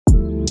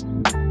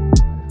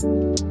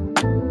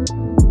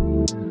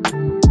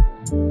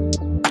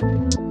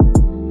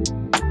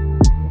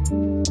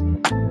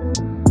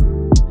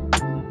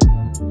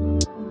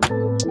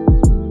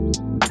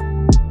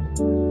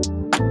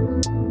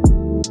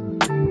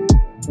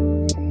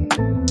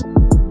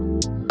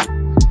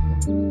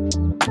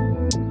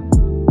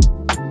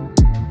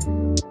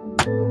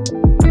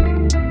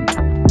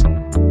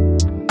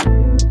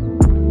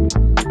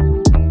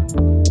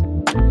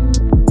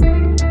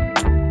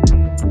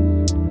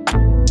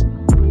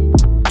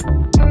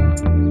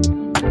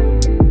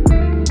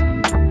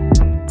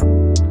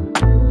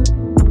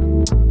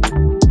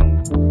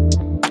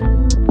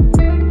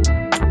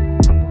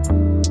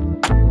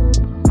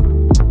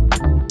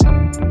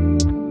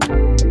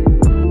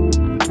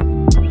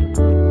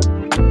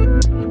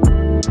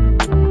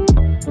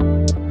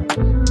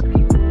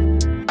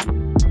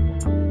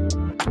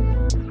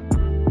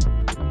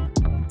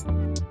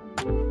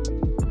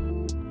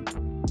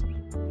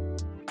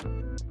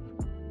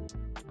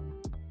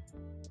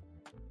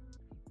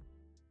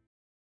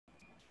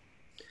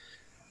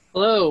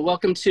Hello,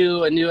 welcome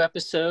to a new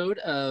episode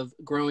of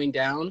Growing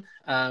Down.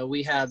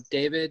 We have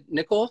David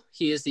Nichol.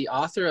 He is the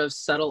author of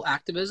Subtle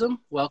Activism.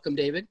 Welcome,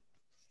 David.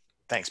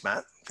 Thanks,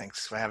 Matt.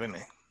 Thanks for having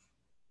me.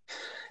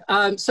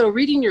 So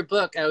reading your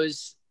book, I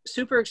was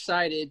super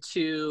excited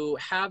to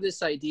have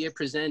this idea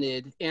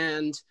presented.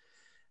 And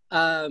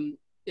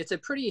it's a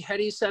pretty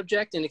heady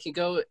subject, and it can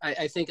go,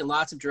 I think, in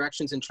lots of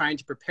directions in trying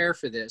to prepare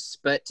for this.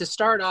 But to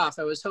start off,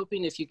 I was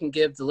hoping if you can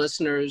give the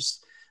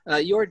listeners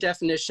your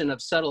definition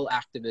of subtle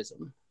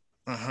activism.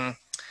 Mm-hmm.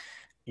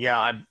 Yeah,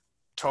 I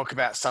talk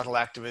about subtle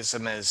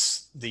activism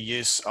as the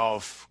use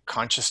of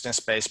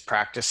consciousness-based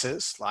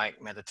practices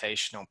like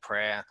meditation or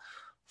prayer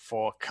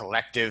for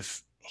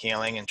collective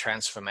healing and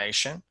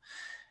transformation.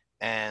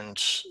 And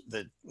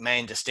the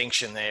main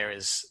distinction there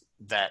is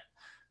that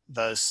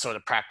those sort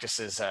of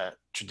practices are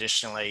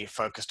traditionally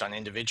focused on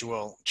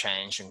individual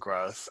change and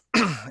growth.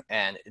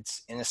 And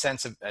it's in a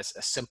sense a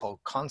simple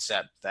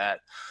concept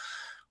that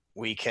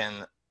we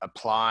can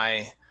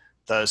apply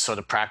those sort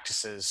of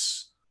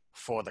practices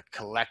for the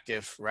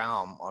collective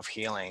realm of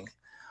healing.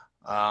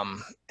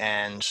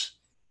 And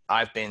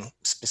I've been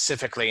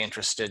specifically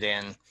interested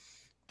in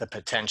the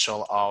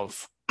potential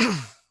of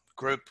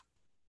group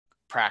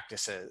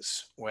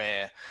practices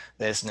where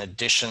there's an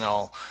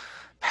additional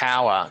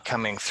power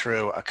coming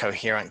through a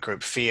coherent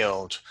group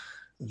field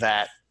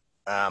that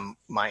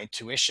my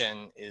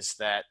intuition is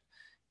that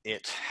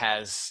it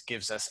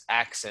gives us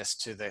access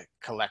to the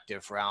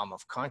collective realm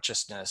of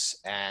consciousness,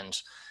 and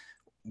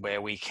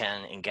where we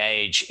can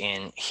engage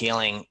in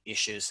healing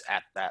issues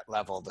at that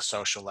level, the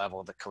social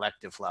level, the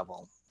collective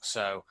level.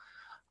 So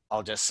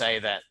I'll just say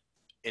that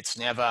it's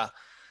never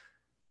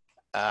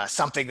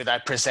something that I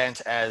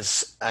present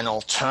as an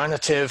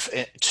alternative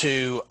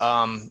to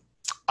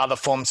other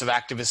forms of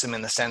activism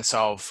in the sense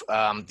of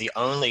the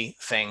only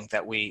thing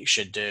that we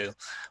should do,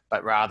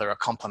 but rather a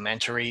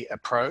complementary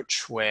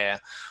approach where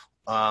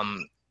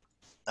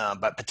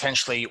but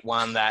potentially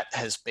one that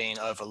has been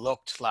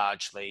overlooked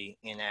largely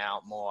in our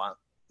more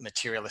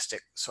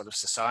materialistic sort of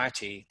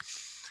society,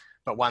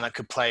 but one that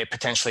could play a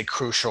potentially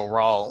crucial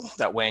role,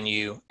 that when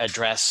you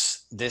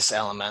address this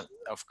element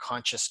of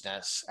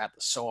consciousness at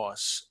the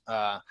source,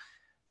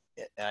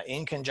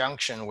 in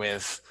conjunction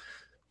with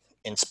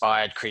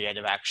inspired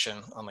creative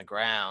action on the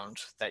ground,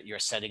 that you're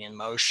setting in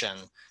motion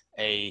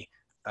a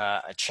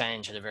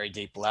change at a very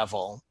deep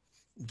level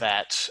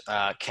that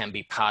can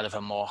be part of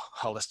a more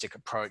holistic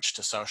approach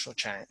to social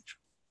change.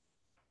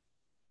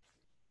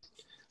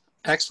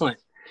 Excellent.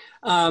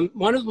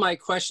 One of my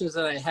questions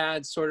that I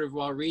had sort of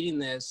while reading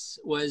this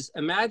was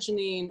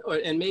imagining,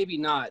 and maybe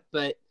not,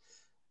 but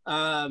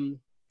do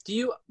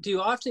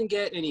you often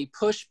get any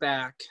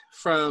pushback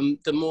from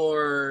the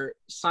more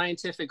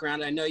scientific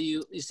ground? I know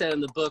you said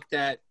in the book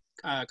that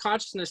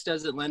consciousness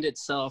doesn't lend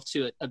itself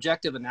to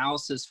objective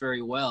analysis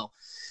very well.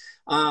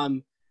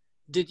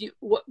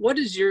 What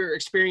has your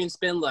experience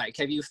been like?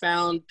 Have you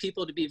found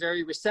people to be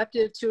very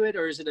receptive to it,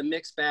 or is it a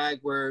mixed bag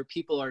where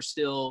people are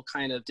still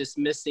kind of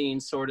dismissing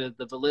sort of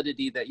the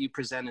validity that you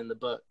present in the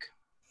book?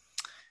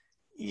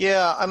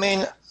 Yeah, I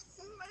mean,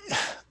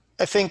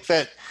 I think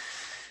that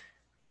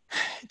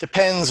it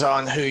depends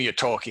on who you're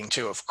talking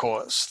to, of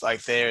course.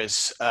 Like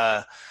there's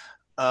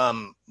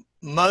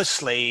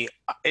mostly,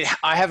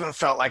 I haven't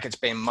felt like it's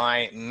been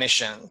my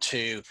mission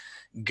to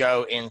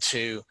go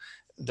into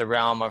the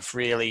realm of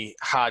really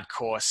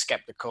hardcore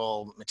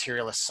skeptical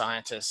materialist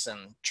scientists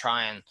and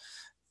try and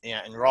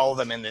enroll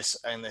them in this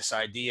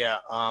idea.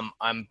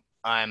 I'm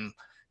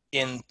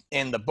in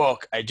the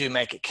book, I do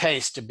make a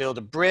case to build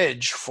a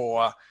bridge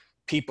for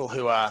people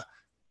who are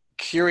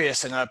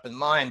curious and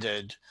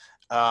open-minded,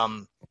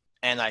 and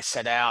I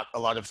set out a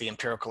lot of the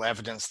empirical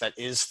evidence that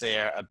is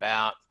there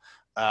about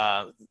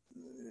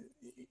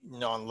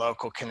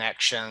non-local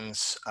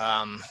connections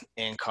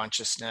in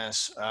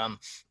consciousness.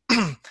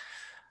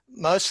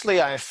 Mostly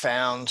I've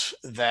found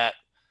that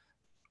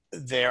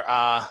there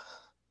are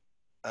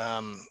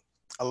a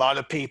lot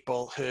of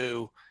people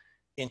who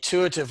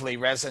intuitively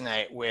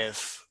resonate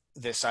with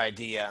this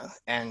idea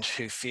and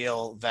who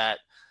feel that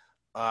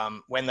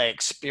when they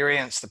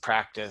experience the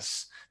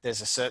practice, there's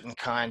a certain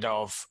kind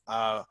of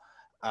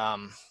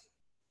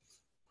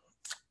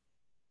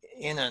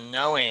inner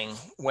knowing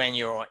when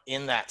you're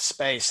in that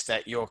space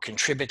that you're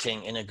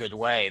contributing in a good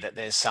way, that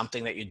there's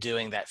something that you're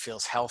doing that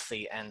feels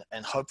healthy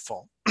and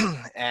hopeful.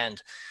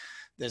 And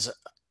there's,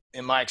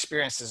 in my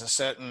experience, there's a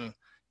certain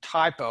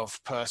type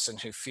of person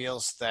who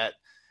feels that,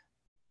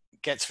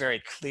 gets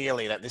very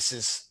clearly that this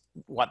is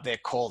what they're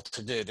called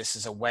to do. This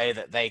is a way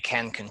that they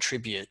can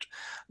contribute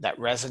that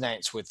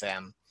resonates with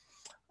them.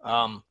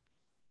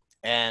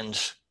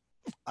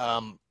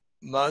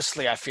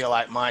 Mostly I feel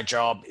like my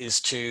job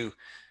is to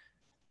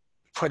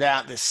put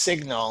out this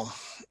signal,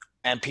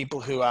 and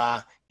people who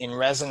are in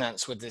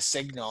resonance with this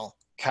signal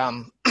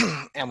come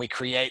and we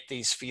create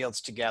these fields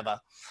together.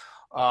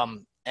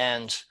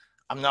 And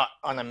I'm not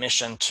on a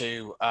mission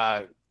to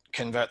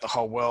convert the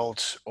whole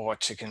world or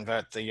to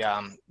convert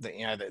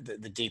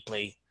the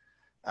deeply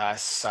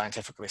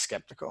scientifically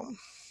skeptical.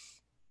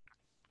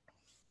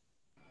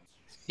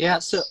 Yeah.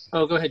 So,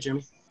 oh, go ahead,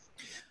 Jimmy.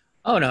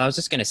 Oh no, I was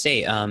just going to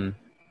say,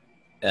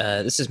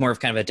 this is more of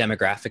kind of a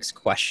demographics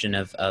question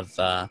of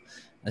the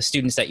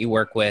students that you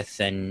work with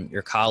and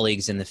your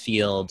colleagues in the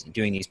field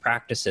doing these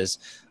practices.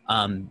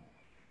 Um,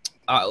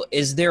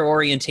 is their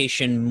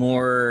orientation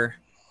more,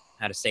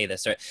 how to say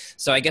this?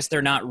 So I guess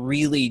they're not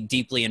really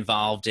deeply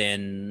involved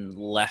in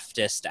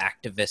leftist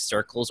activist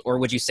circles, or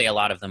would you say a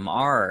lot of them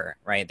are,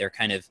 right? They're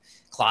kind of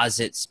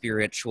closet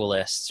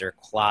spiritualists or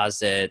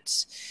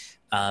closet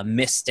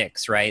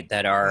mystics, right?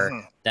 That are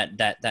Mhm.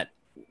 that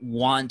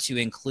want to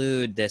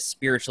include this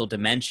spiritual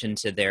dimension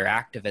to their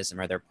activism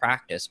or their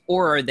practice,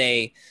 or are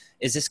they?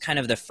 Is this kind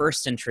of the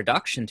first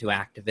introduction to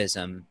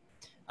activism,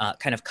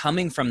 kind of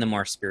coming from the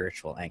more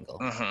spiritual angle?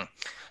 Mhm.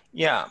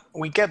 Yeah,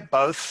 we get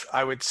both.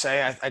 I would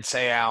say. I'd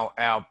say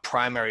our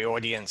primary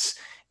audience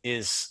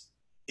is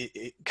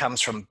it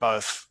comes from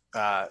both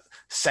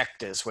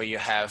sectors, where you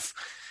have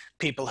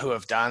people who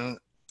have done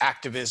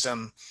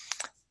activism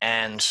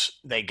and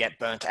they get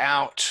burnt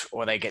out,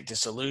 or they get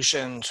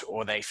disillusioned,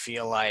 or they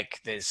feel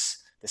like there's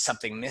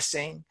something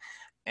missing,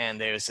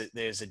 and there's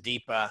a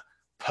deeper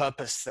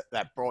purpose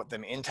that brought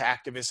them into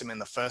activism in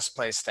the first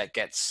place that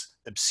gets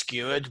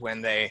obscured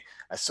when they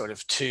are sort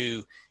of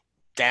too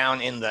down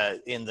in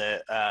the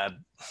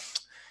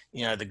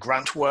the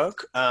grunt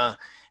work,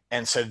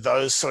 and so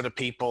those sort of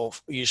people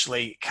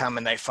usually come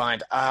and they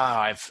find,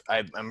 I'm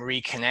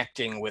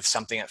reconnecting with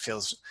something that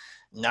feels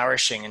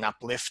nourishing and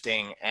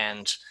uplifting,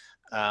 and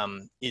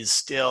is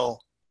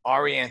still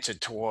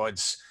oriented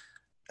towards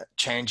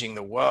changing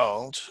the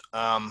world,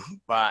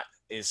 but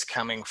is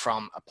coming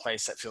from a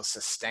place that feels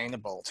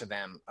sustainable to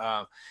them,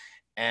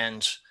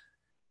 and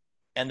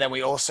and then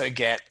we also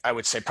get, I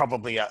would say,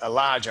 probably a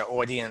larger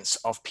audience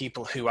of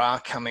people who are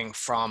coming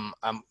from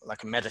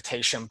like a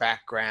meditation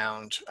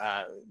background,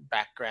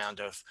 background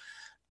of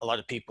a lot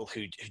of people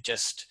who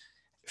just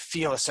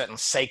feel a certain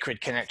sacred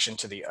connection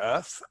to the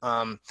earth,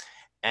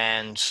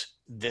 and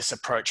this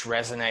approach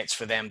resonates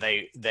for them.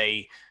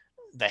 They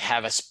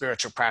have a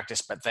spiritual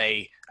practice, but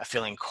they are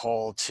feeling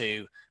called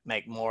to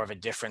make more of a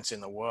difference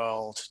in the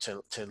world,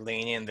 to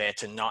lean in there,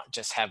 to not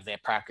just have their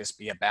practice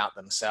be about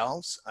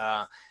themselves.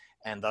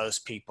 And those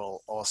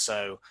people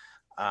also,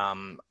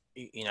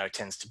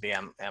 tends to be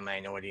our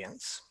main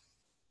audience.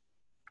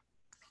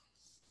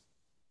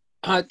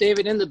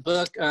 David, in the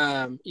book,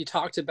 you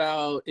talked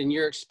about, in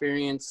your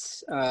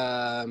experience,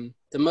 the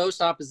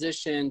most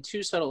opposition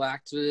to subtle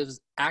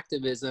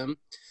activism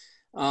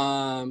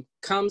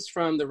comes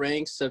from the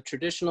ranks of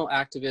traditional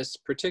activists,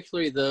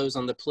 particularly those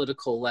on the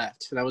political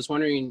left. And I was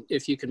wondering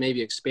if you could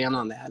maybe expand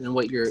on that and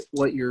what your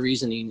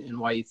reasoning and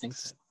why you think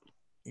that.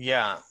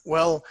 Yeah,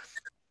 well,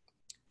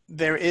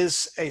 there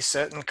is a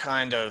certain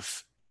kind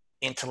of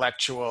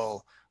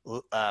intellectual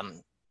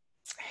um,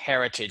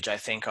 heritage, I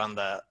think, on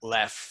the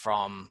left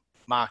from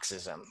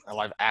Marxism. A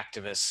lot of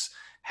activists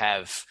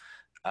have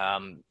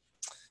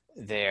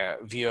their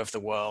view of the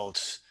world.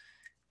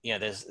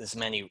 There's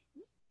many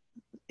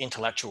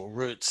intellectual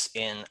roots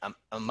in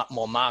a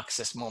more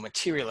Marxist, more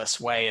materialist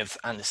way of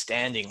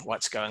understanding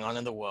what's going on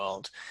in the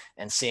world,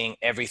 and seeing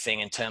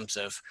everything in terms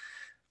of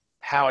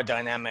power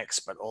dynamics,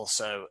 but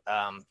also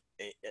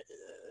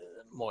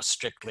more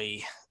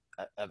strictly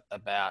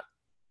about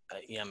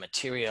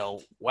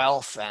material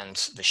wealth and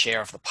the share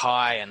of the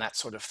pie and that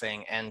sort of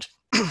thing. And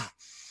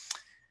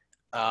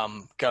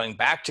going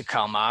back to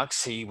Karl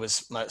Marx, he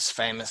was most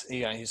famous,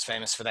 he's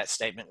famous for that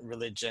statement,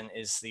 religion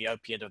is the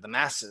opiate of the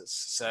masses.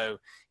 So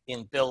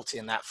inbuilt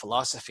in that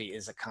philosophy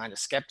is a kind of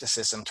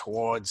skepticism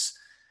towards,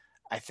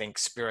 I think,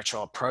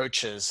 spiritual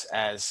approaches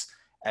as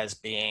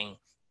being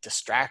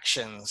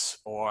distractions,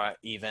 or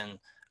even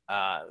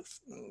a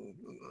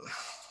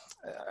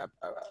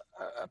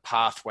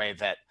pathway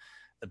that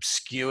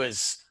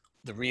obscures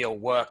the real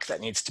work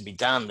that needs to be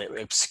done, that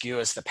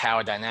obscures the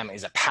power dynamic,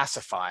 is a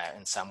pacifier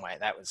in some way.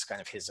 That was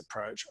kind of his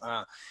approach.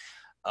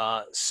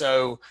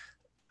 So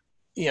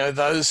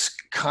those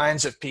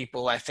kinds of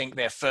people, I think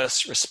their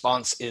first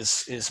response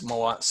is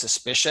more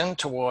suspicion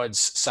towards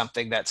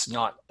something that's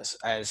not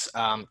as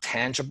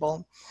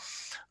tangible.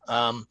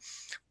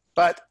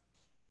 But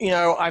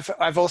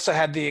I've also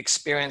had the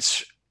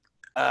experience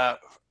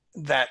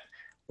that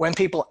when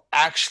people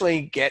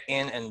actually get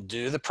in and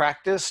do the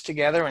practice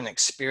together and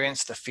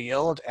experience the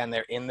field, and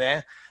they're in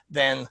there,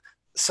 then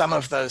some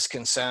of those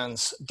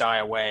concerns die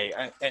away.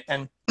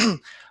 And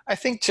I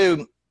think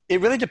too, it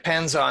really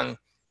depends on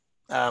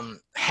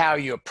how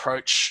you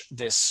approach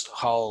this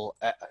whole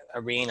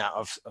arena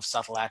of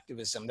subtle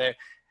activism. There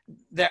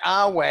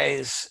are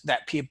ways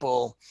that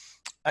people,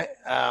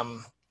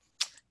 in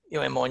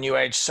more New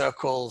Age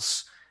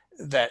circles,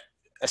 that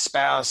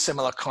espouse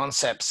similar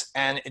concepts,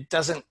 and it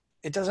doesn't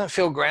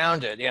feel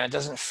grounded. It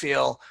doesn't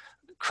feel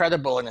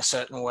credible in a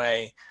certain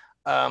way.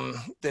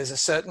 There's a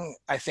certain,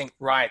 I think,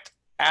 right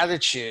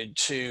attitude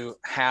to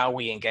how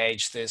we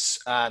engage this,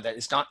 that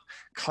is not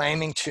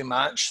claiming too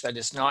much, that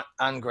is not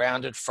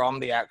ungrounded from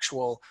the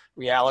actual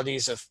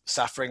realities of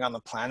suffering on the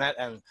planet,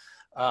 and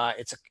that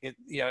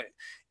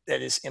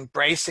is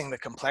embracing the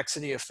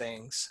complexity of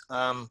things,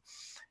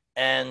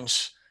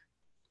 and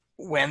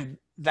when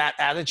that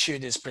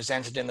attitude is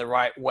presented in the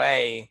right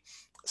way,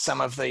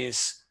 some of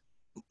these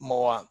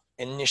more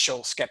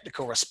initial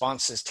skeptical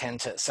responses tend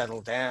to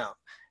settle down.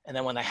 And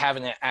then when they have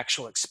an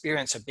actual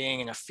experience of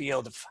being in a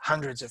field of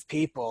hundreds of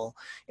people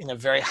in a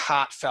very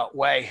heartfelt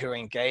way who are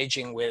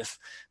engaging with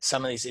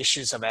some of these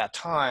issues of our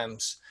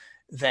times,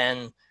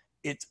 then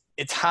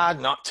it's hard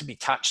not to be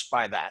touched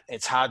by that.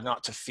 It's hard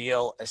not to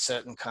feel a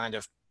certain kind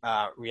of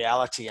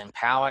reality and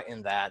power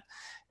in that,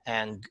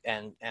 and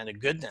a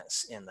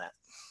goodness in that.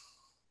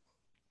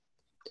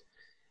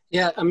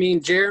 Yeah, I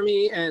mean,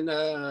 Jeremy and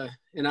I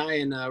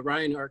and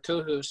Ryan, our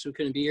co-host who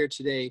couldn't be here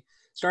today,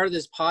 started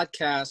this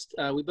podcast.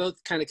 We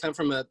both kind of come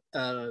from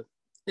a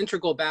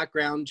integral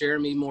background.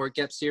 Jeremy more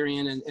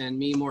Gebserian and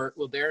me more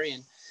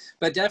Wilberian.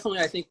 But definitely,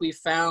 I think we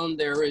found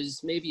there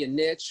is maybe a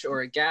niche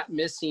or a gap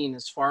missing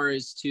as far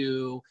as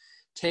to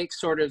take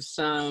sort of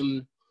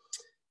some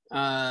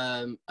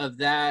of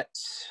that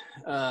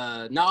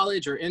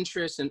knowledge or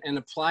interest and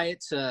apply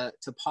it to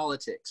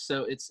politics.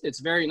 So it's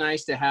very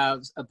nice to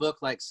have a book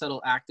like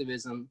Subtle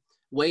Activism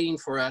waiting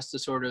for us to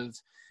sort of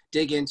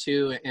dig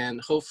into and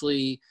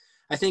hopefully,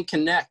 I think,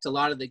 connect a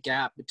lot of the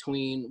gap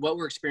between what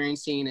we're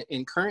experiencing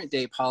in current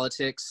day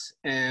politics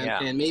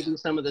and maybe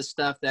some of the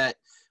stuff that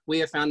we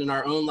have found in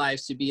our own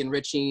lives to be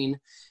enriching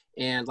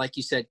and, like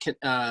you said,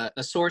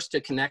 a source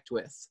to connect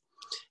with.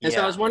 And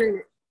so I was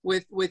wondering,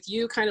 with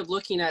you kind of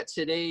looking at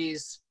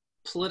today's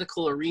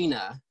political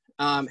arena,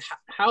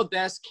 how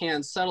best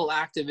can subtle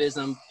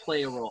activism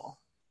play a role?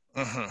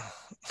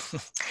 Mm-hmm.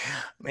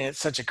 I mean, it's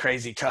such a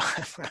crazy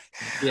time.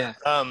 Yeah.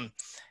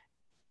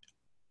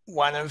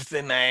 One of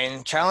the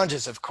main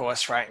challenges, of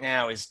course, right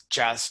now is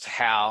just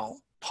how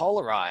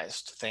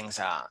polarized things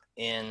are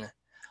in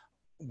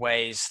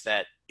ways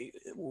that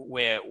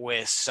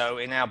we're so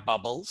in our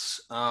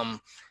bubbles.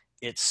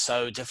 It's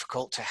so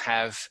difficult to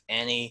have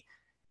any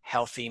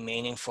healthy,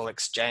 meaningful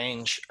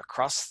exchange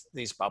across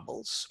these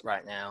bubbles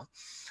right now.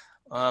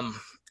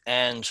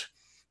 And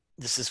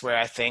this is where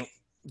I think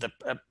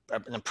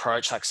an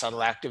approach like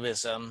subtle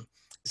activism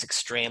is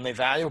extremely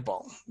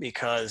valuable,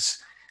 because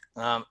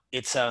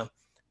it's a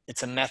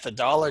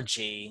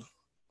methodology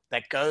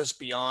that goes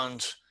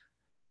beyond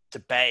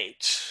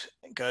debate,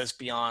 it goes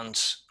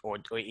beyond or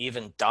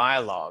even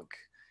dialogue,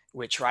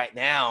 which right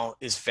now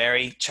is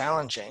very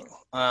challenging.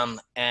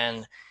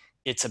 And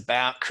it's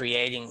about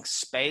creating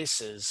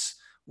spaces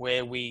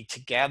where we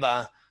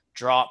together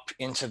drop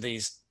into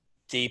these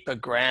deeper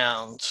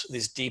grounds,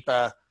 these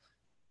deeper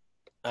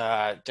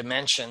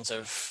dimensions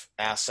of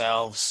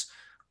ourselves,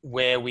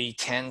 where we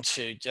tend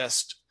to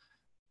just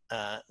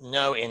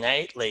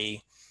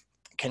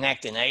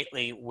connect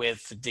innately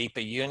with the deeper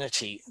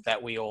unity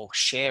that we all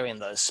share in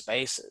those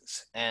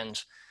spaces.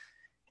 And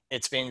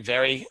it's been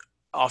very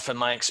often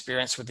my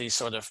experience with these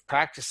sort of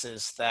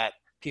practices that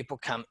people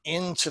come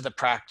into the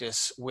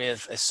practice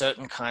with a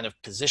certain kind of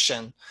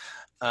position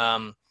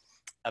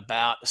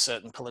about a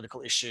certain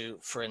political issue,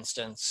 for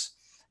instance,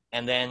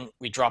 and then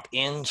we drop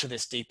into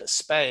this deeper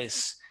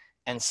space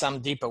and some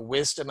deeper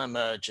wisdom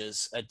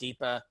emerges, a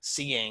deeper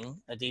seeing,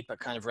 a deeper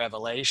kind of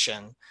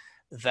revelation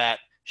that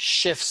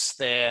shifts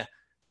their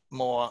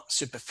more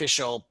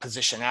superficial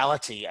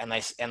positionality,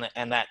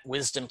 and that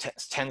wisdom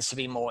tends to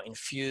be more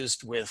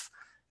infused with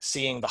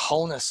seeing the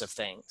wholeness of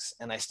things,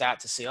 and they start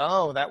to see,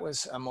 oh, that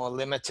was a more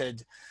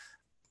limited,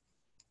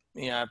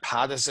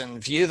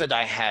 partisan view that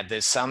I had.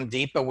 There's some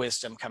deeper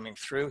wisdom coming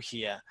through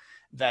here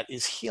that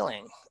is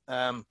healing.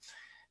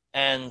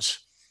 And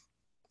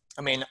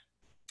I mean,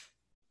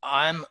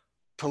 I'm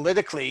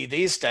politically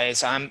these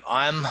days, I'm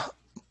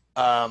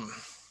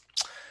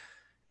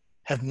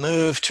have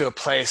moved to a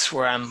place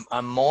where I'm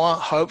more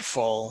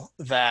hopeful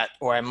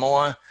or I'm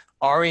more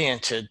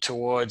oriented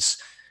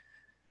towards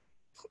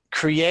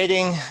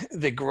creating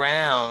the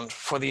ground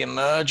for the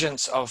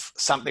emergence of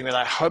something that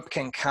I hope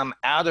can come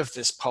out of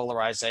this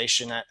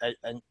polarization,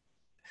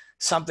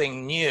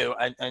 something new,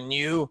 a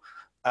new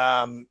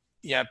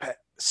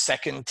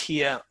second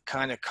tier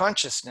kind of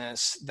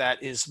consciousness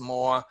that is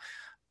more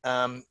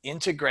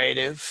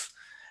integrative.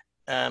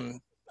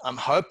 I'm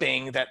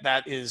hoping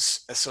that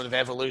is a sort of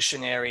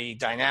evolutionary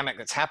dynamic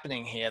that's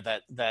happening here,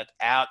 that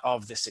out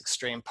of this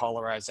extreme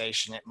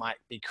polarization, it might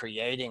be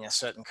creating a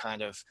certain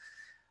kind of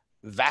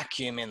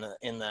vacuum in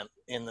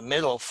the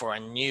middle for a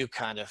new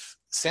kind of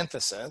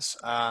synthesis.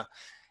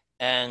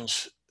 And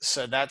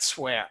so that's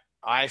where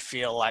I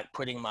feel like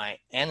putting my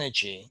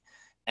energy,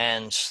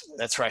 and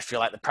that's where I feel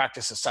like the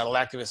practice of subtle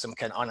activism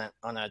can,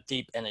 on a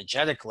deep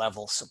energetic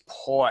level,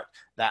 support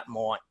that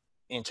more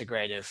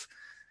integrative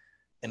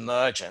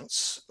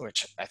emergence,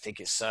 which I think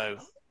is so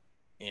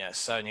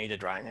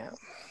needed right now.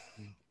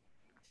 Do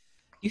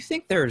you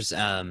think there's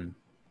an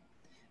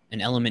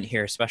element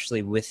here,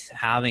 especially with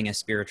having a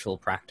spiritual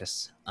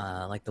practice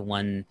like the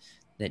one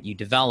that you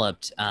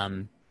developed,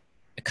 a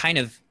kind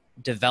of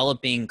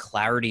developing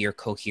clarity or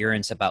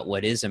coherence about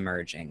what is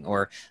emerging,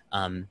 or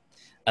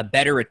a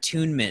better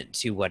attunement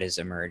to what is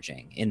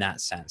emerging in that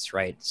sense,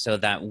 right? So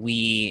that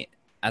we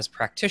as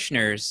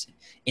practitioners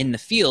in the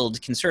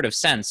field can sort of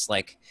sense,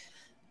 like,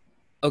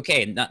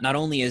 okay, not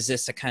only is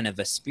this a kind of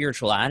a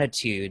spiritual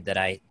attitude that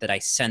I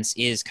sense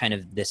is kind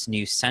of this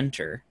new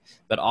center,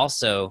 but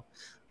also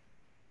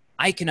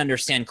I can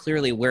understand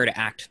clearly where to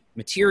act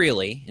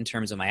materially in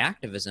terms of my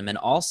activism, and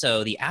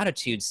also the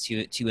attitudes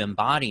to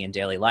embody in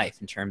daily life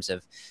in terms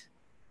of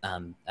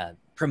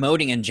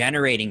promoting and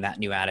generating that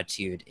new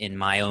attitude in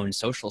my own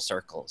social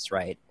circles,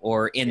 right?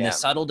 Or in the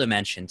subtle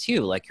dimension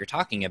too, like you're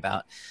talking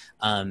about,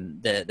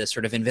 the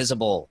sort of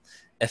invisible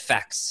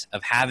effects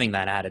of having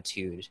that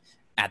attitude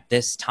at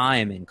this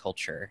time in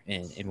culture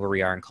and where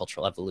we are in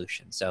cultural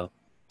evolution. So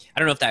I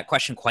don't know if that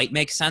question quite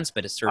makes sense,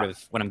 but it's sort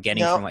of what I'm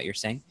getting from what you're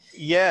saying.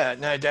 Yeah,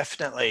 no,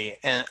 definitely.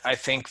 And I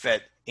think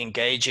that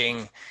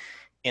engaging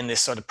in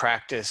this sort of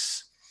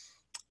practice,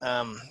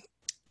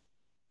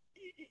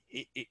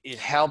 it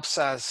helps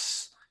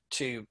us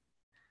to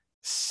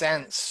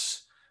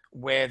sense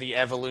where the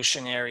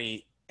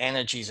evolutionary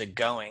energies are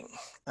going,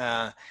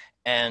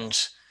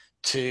 and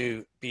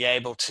to be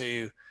able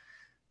to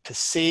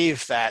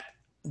perceive that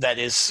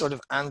is sort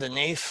of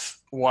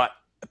underneath what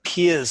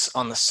appears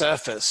on the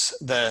surface.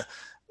 There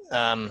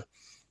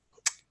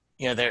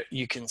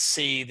you can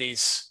see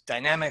these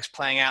dynamics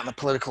playing out in the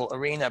political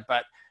arena,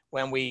 but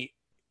when we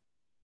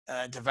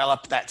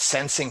develop that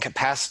sensing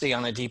capacity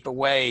on a deeper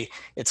way,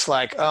 it's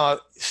like,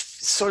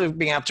 sort of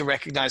being able to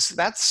recognize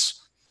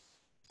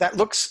that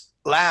looks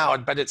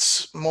loud, but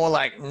it's more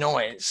like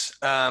noise.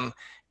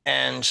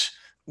 And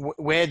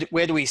where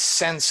do we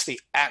sense the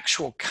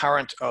actual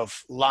current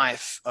of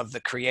life, of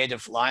the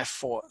creative life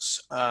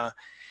force?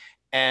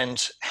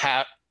 And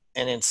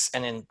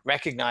in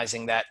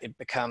recognizing that, it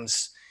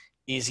becomes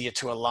easier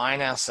to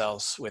align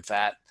ourselves with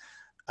that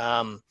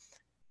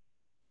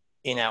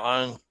in our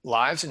own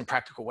lives in a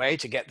practical way,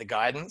 to get the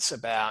guidance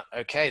about,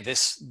 okay,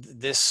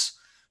 this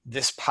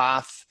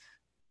path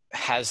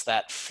has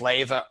that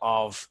flavor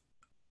of,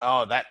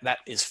 that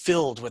is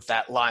filled with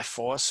that life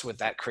force, with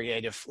that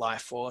creative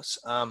life force.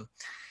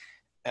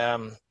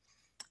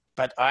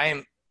 But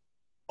I'm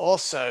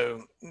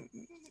also,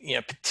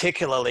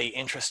 particularly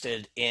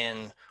interested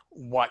in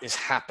what is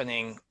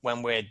happening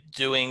when we're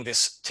doing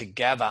this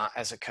together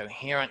as a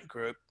coherent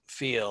group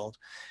field.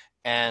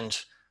 And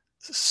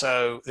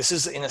so this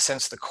is, in a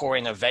sense, the core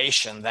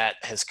innovation that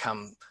has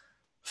come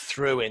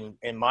through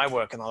in my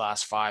work in the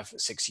last 5 or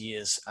 6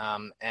 years.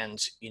 And,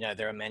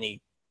 there are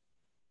many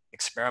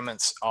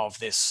experiments of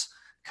this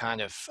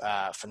kind of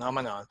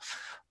phenomenon,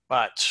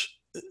 but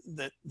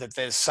that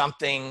there's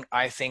something,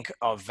 I think,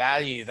 of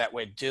value that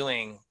we're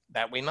doing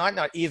that we might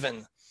not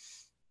even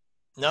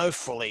know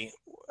fully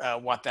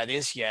what that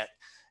is yet,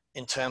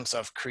 in terms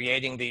of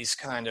creating these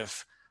kind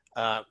of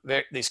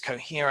these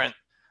coherent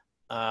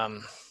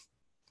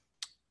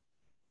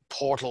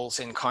portals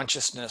in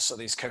consciousness, or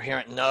these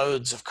coherent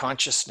nodes of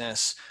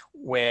consciousness,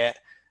 where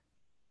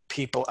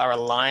people are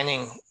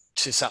aligning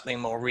to something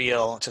more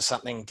real, to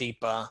something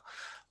deeper,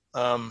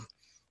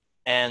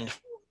 and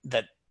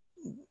that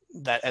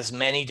as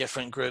many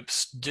different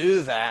groups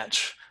do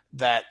that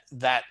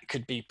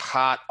could be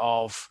part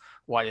of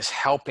what is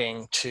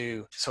helping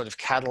to sort of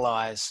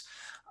catalyze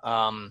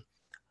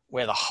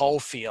where the whole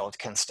field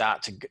can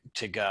start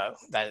to go.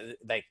 That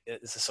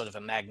it's a sort of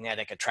a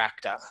magnetic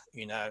attractor,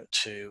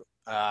 to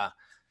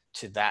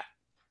that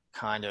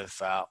kind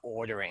of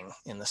ordering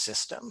in the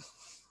system.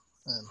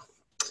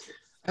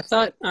 I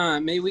thought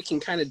maybe we can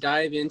kind of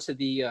dive into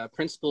the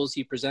principles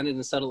you presented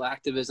in subtle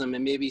activism,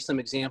 and maybe some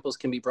examples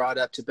can be brought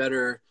up to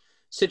better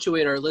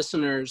situate our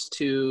listeners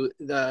to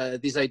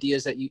these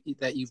ideas that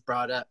you've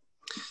brought up.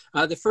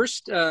 The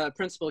first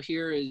principle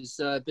here is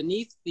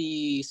beneath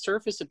the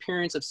surface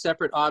appearance of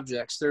separate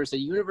objects, there's a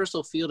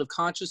universal field of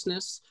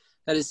consciousness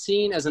that is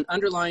seen as an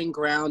underlying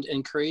ground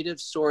and creative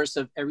source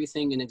of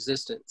everything in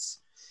existence.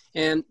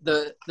 And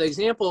the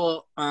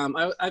example,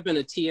 I've been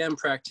a TM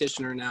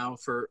practitioner now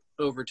for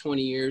over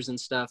 20 years and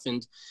stuff,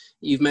 and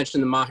you've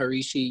mentioned the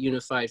Maharishi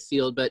unified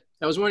field, but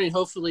I was wondering,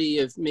 hopefully,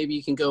 if maybe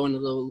you can go in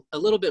a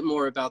little bit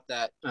more about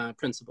that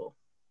principle.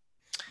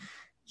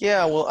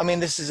 Yeah, well, I mean,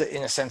 this is,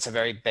 in a sense, a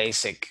very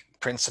basic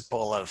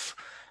principle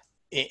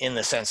in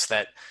the sense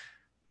that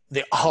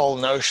the whole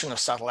notion of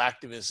subtle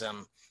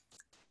activism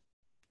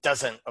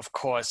doesn't, of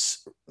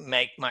course,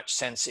 make much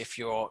sense if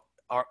you're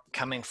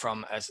coming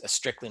from a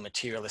strictly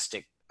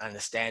materialistic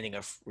understanding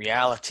of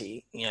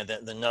reality.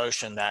 The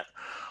notion that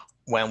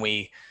when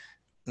we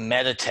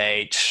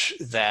meditate,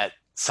 that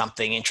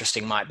something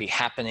interesting might be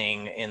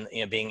happening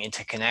in being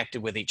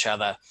interconnected with each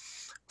other.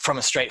 From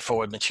a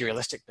straightforward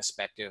materialistic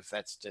perspective,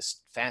 that's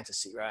just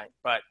fantasy, right?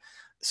 But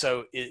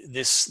so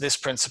this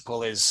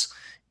principle is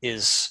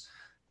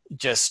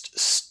just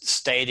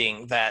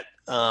stating that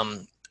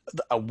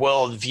a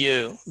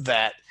worldview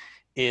that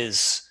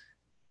is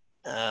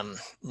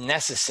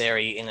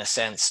necessary, in a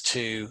sense,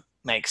 to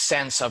make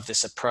sense of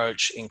this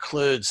approach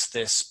includes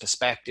this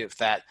perspective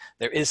that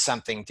there is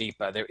something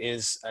deeper, there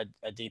is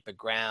a deeper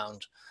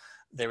ground,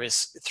 there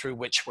is, through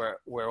which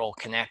we're all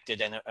connected.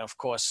 And of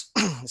course,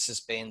 this has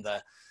been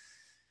the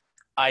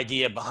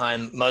idea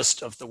behind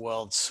most of the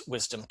world's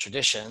wisdom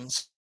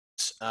traditions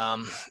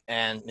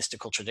and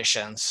mystical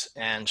traditions.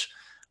 And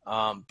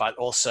but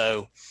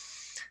also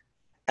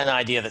an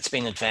idea that's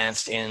been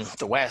advanced in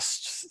the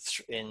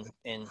West in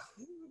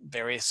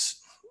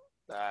various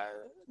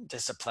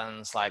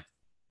disciplines, like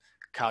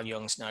Carl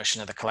Jung's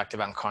notion of the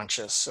collective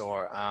unconscious,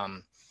 or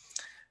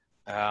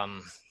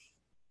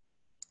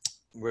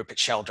Rupert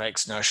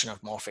Sheldrake's notion of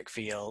morphic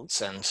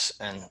fields, and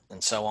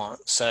so on.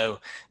 So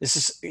this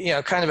is, you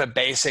know, kind of a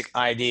basic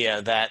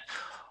idea that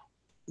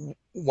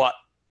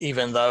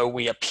even though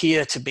we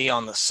appear to be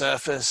on the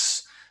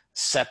surface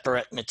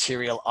separate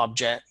material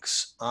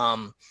objects,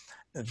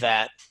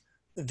 that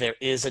there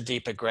is a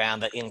deeper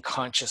ground, that in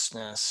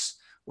consciousness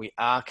we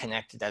are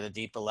connected at a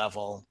deeper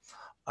level,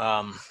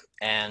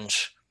 and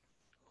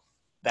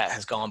that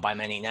has gone by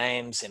many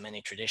names in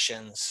many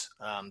traditions.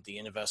 The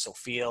universal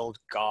field,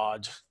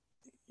 God,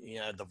 you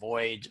know, the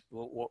void,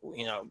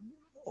 you know,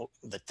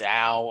 the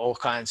Tao, all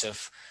kinds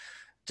of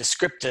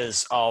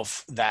descriptors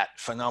of that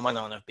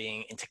phenomenon of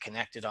being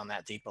interconnected on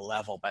that deeper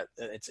level. But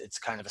it's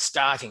kind of a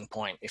starting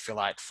point, if you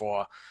like,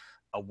 for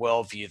a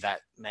worldview that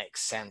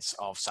makes sense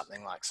of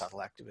something like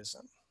subtle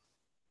activism.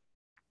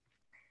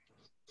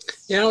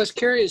 Yeah, I was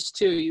curious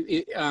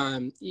too.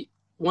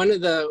 One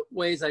of the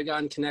ways I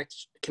got in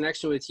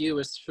connection with you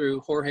was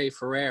through Jorge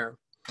Ferrer.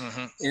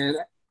 Mm-hmm. And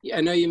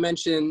I know you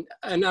mentioned,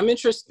 and I'm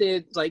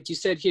interested, like you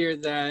said here,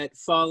 that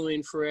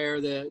following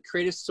Ferrer, the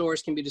creative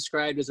source can be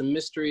described as a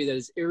mystery that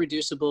is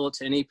irreducible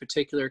to any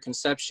particular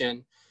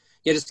conception,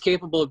 yet is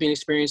capable of being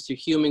experienced through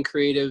human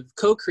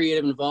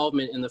co-creative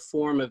involvement in the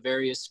form of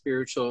various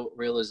spiritual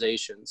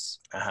realizations.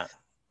 Uh-huh.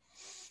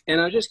 And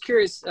I was just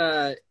curious,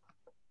 I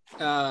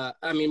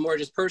mean, more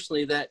just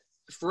personally, that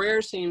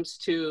Ferrer seems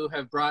to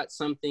have brought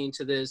something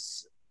to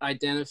this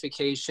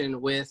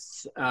identification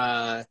with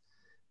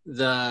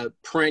the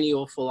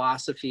perennial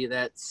philosophy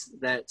that's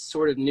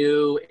sort of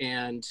new.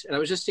 And I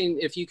was just seeing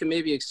if you can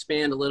maybe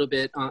expand a little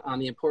bit on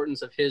the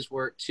importance of his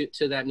work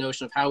to that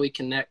notion of how we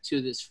connect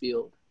to this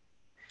field.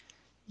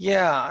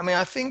 Yeah, I mean,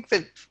 I think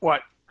that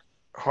what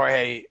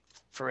Jorge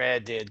Ferrer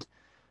did,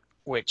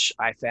 which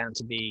I found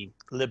to be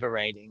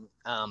liberating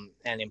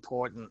and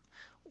important,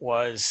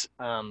 was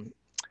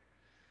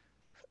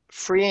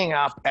freeing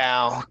up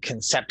our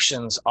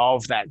conceptions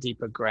of that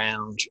deeper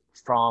ground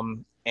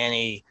from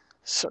any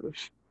sort of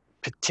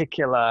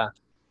particular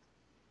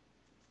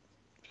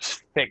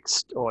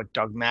fixed or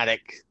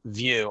dogmatic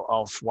view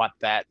of what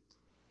that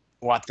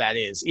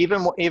is.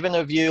 Even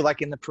a view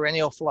like in the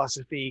perennial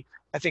philosophy,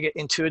 I think it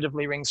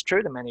intuitively rings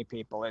true to many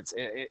people.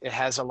 It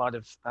has a lot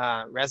of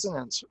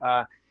resonance,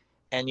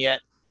 and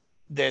yet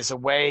there's a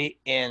way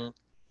in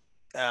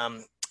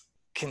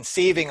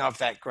conceiving of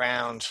that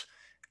ground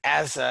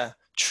as a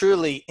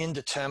truly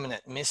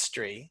indeterminate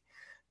mystery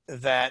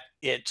that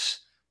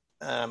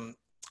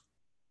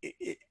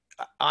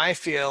I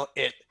feel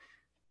it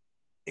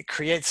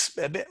creates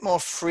a bit more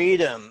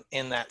freedom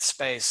in that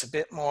space, a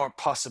bit more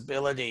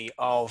possibility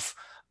of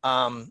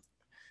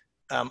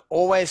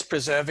always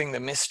preserving the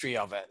mystery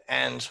of it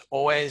and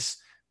always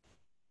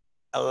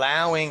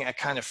allowing a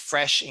kind of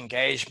fresh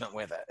engagement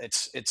with it.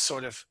 It's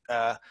sort of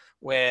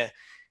where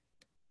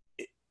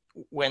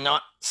we're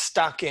not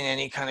stuck in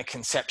any kind of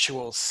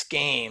conceptual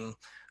scheme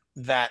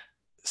that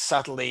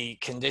subtly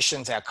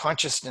conditions our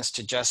consciousness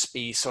to just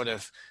be sort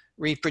of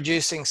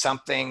reproducing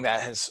something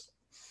that has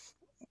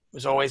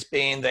always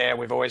been there,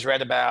 we've always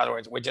read about,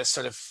 or we're just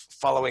sort of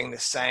following the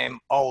same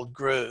old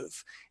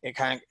groove. It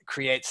kind of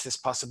creates this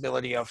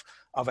possibility of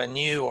a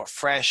new or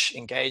fresh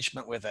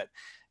engagement with it.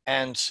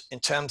 And in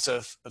terms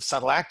of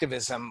subtle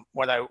activism,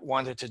 what I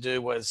wanted to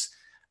do was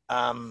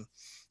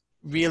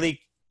really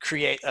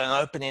create an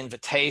open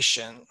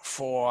invitation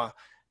for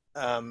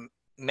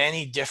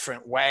many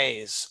different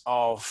ways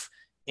of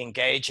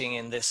engaging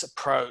in this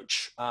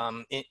approach.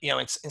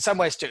 In some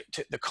ways,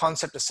 the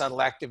concept of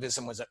subtle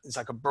activism is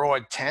like a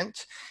broad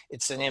tent.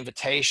 It's an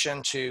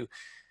invitation to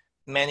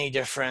many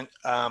different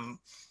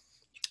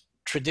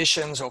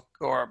traditions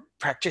or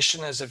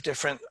practitioners of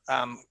different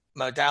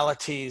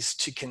modalities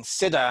to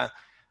consider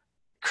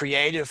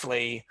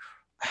creatively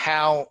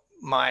how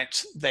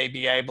might they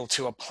be able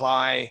to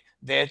apply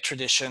their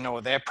tradition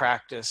or their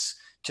practice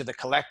to the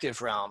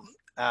collective realm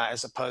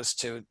as opposed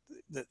to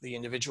the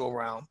individual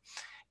realm.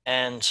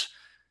 And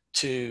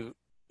to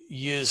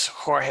use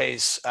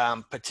Jorge's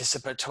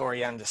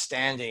participatory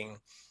understanding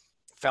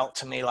felt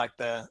to me like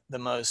the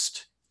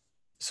most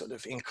sort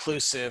of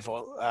inclusive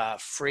or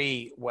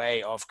free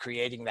way of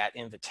creating that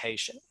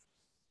invitation.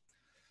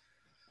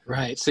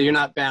 Right. So you're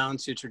not bound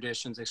to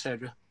traditions,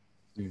 etc.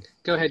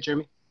 Go ahead,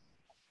 Jeremy.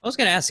 I was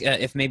going to ask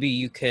if maybe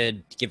you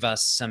could give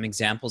us some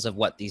examples of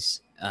what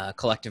these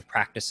collective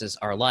practices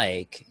are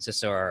like,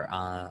 just so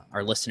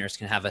our listeners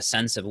can have a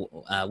sense of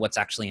what's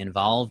actually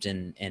involved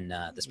in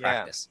this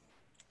practice.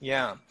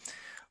 Yeah.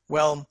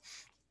 Well,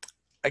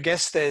 I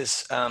guess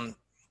there's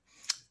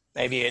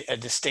maybe a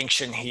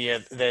distinction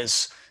here.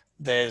 There's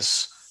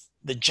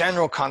the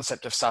general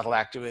concept of subtle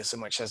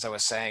activism, which, as I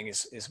was saying,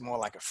 is more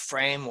like a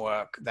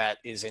framework that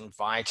is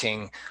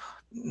inviting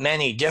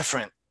many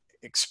different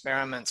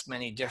experiments,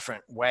 many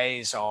different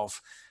ways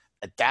of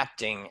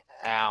adapting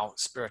our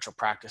spiritual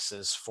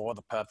practices for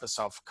the purpose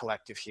of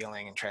collective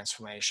healing and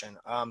transformation.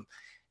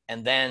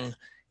 And then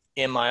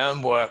in my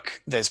own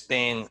work, there's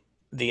been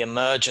the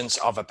emergence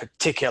of a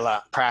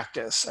particular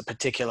practice, a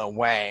particular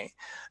way,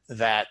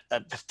 that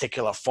a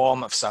particular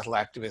form of subtle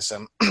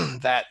activism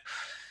that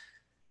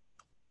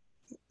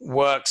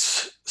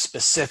works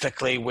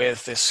specifically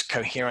with this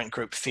coherent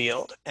group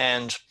field.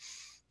 And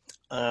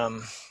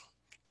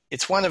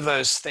it's one of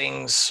those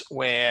things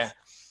where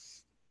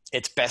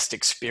it's best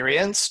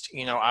experienced.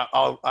 You know,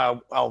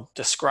 I'll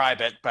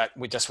describe it, but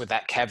just with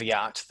that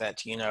caveat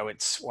that, you know,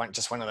 it's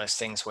just one of those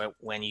things where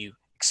when you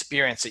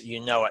experience it, you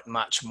know it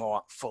much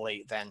more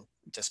fully than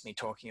just me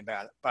talking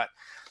about it. But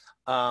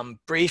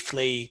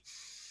briefly,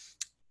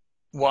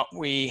 what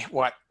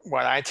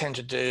I tend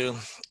to do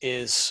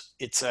is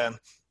it's a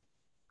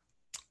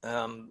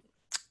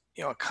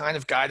you know, a kind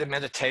of guided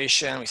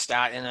meditation. We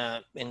start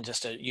in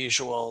just a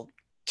usual,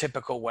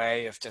 typical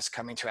way of just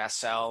coming to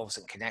ourselves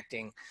and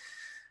connecting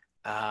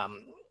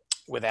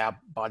with our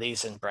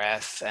bodies and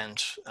breath,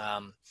 and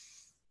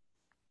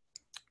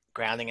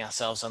grounding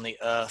ourselves on the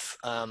earth,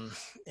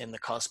 in the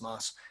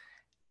cosmos.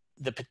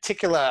 The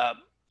particular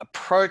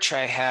approach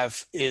I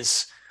have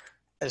is,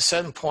 at a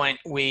certain point,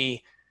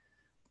 we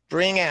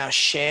bring our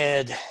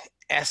shared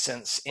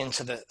essence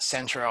into the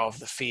center of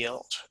the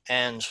field.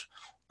 And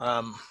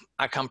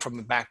I come from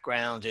a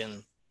background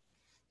in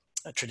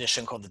a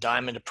tradition called the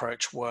Diamond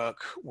Approach work,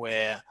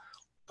 where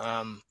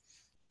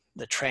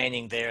the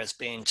training there has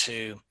been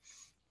to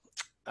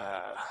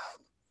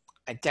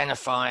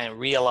identify and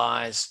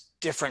realize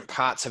different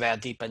parts of our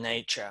deeper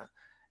nature,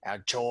 our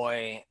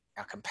joy,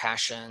 our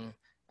compassion,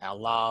 our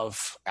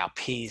love, our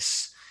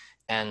peace,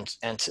 and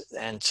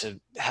to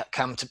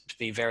come to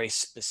be very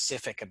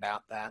specific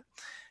about that.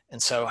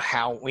 And so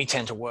how we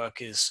tend to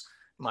work is,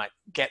 might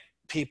get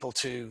people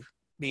to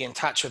be in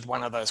touch with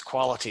one of those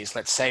qualities,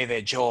 let's say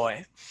their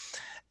joy,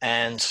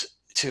 and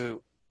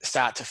to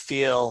start to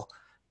feel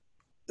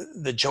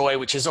the joy,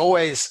 which is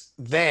always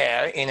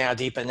there in our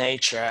deeper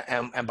nature,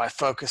 and by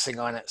focusing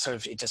on it, sort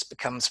of it just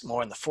becomes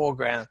more in the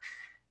foreground.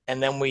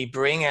 And then we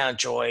bring our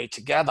joy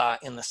together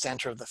in the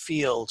center of the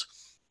field.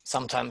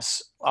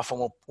 Sometimes, often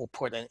we'll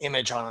put an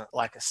image on it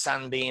like a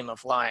sunbeam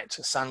of light,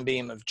 a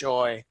sunbeam of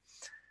joy.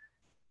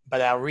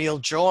 But our real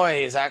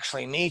joy is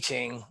actually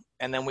meeting,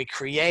 and then we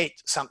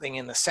create something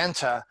in the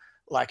center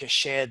like a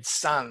shared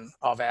sun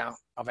of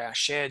our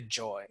shared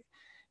joy.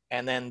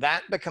 And then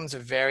that becomes a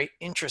very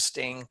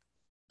interesting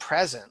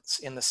presence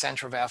in the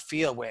center of our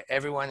field, where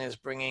everyone is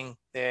bringing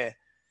their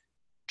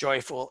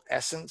joyful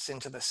essence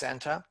into the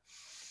center.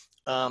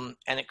 And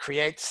it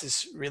creates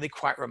this really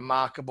quite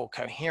remarkable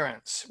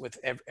coherence with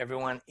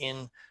everyone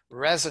in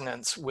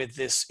resonance with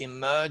this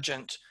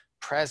emergent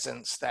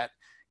presence that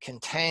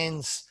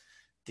contains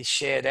the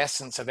shared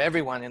essence of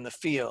everyone in the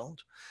field.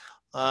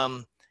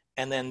 And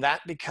then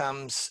that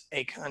becomes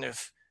a kind of,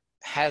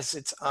 has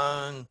its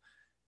own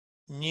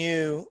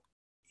new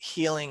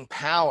healing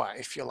power,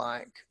 if you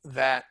like,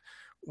 that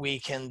we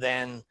can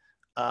then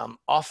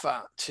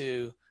offer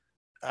to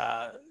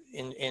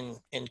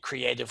in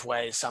creative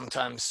ways.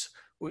 Sometimes,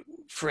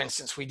 for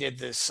instance, we did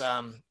this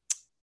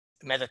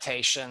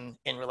meditation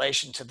in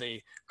relation to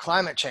the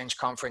climate change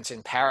conference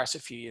in Paris a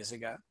few years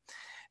ago.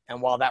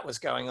 And while that was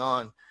going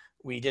on,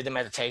 we did a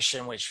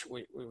meditation which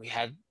we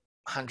had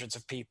hundreds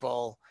of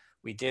people.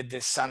 We did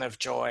this Sun of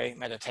Joy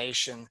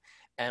meditation,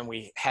 and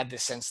we had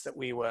this sense that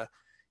we were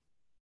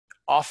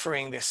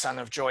offering this Sun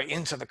of Joy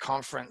into the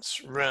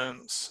conference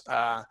rooms,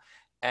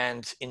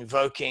 and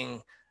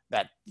invoking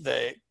that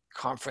the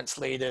conference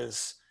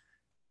leaders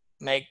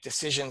make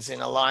decisions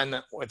in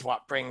alignment with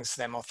what brings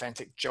them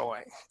authentic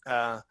joy.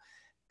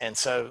 And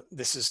so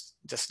this is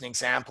just an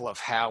example of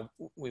how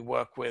we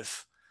work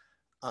with,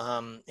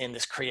 in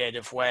this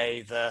creative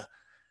way, the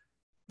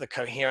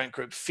coherent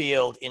group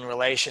field in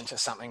relation to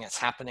something that's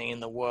happening in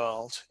the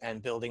world,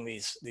 and building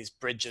these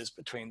bridges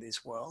between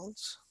these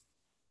worlds.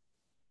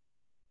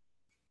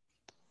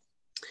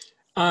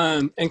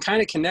 And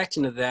kind of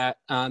connecting to that,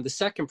 the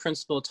second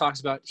principle talks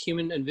about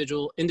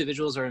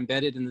individuals are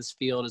embedded in this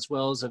field, as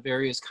well as the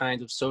various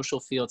kinds of social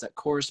fields that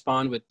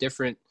correspond with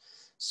different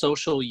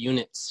social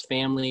units: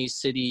 family,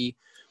 city,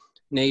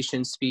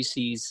 nation,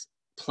 species,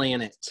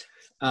 planet.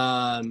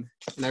 And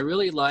I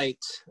really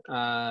liked,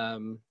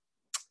 let's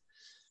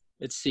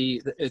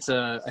see, it's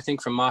I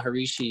think from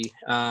Maharishi.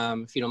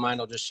 If you don't mind,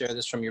 I'll just share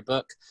this from your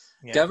book.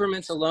 Yeah.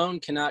 Governments alone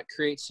cannot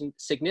create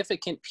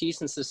significant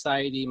peace in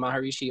society,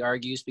 Maharishi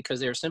argues, because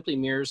they are simply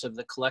mirrors of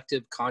the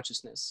collective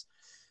consciousness.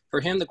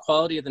 For him, the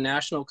quality of the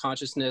national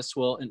consciousness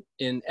will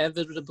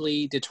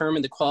inevitably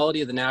determine the quality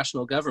of the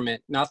national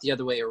government, not the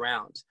other way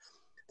around.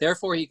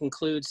 Therefore, he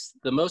concludes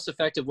the most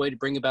effective way to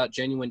bring about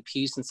genuine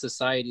peace in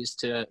society is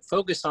to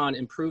focus on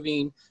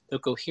improving the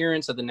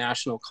coherence of the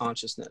national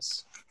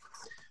consciousness.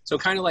 So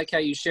kind of like how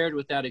you shared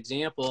with that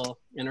example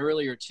and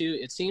earlier too,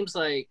 it seems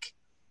like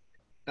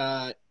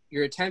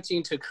you're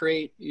attempting to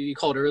create, you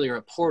called earlier,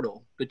 a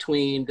portal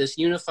between this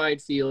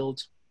unified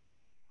field,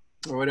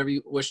 or whatever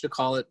you wish to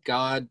call it,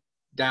 God,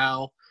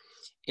 Tao,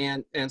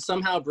 and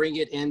somehow bring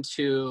it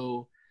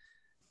into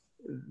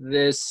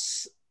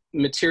this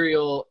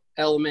material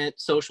element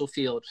social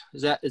field.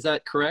 Is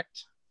that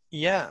correct?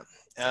 Yeah,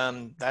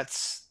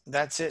 that's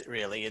it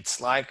really.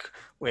 It's like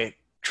we're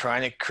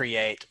trying to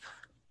create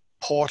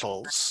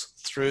portals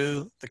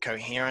through the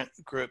coherent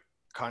group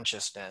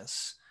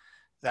consciousness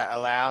that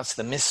allows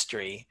the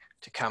mystery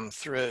to come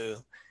through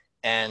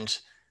and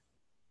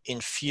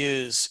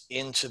infuse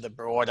into the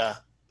broader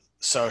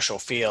social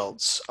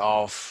fields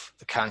of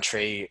the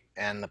country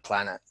and the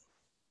planet.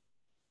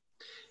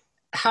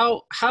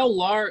 How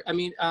large? I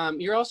mean, are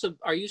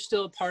you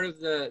still part of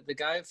the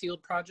Gaia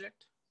Field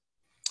project?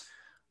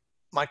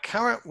 My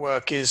current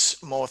work is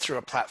more through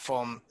a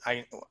platform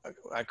I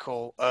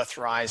call Earth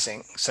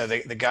Rising. So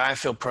the Gaia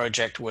Field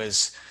project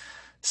was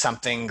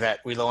something that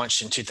we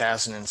launched in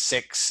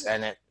 2006,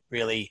 and it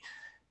really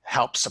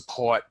helped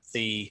support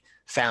the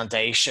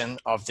foundation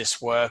of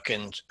this work,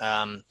 and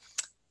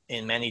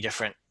in many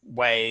different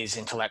ways,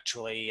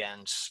 intellectually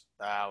and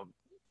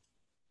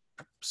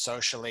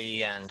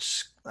socially, and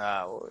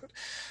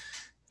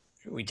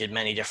we did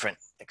many different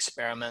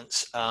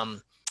experiments,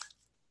 and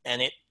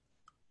it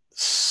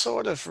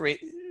sort of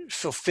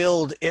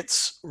fulfilled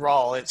its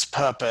role, its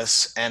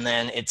purpose, and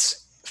then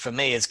for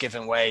me, it's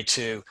given way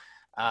to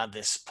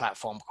this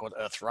platform called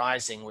Earth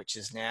Rising, which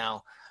is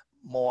now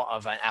more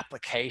of an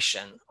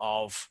application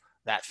of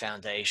that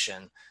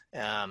foundation,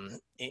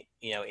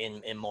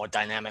 in more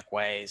dynamic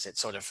ways.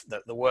 It's sort of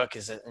the work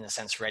is in a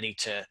sense ready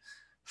to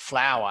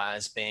flower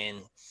as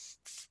being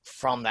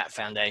from that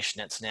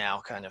foundation. It's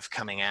now kind of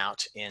coming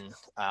out in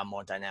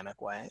more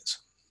dynamic ways.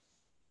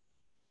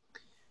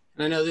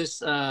 And I know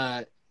this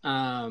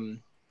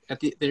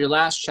your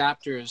last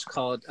chapter is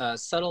called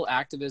Subtle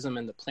Activism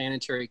and the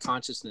Planetary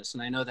Consciousness.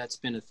 And I know that's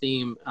been a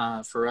theme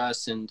for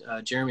us. And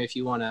Jeremy, if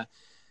you want to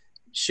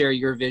share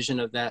your vision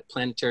of that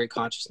planetary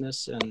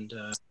consciousness and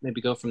maybe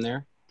go from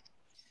there.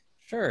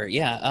 Sure.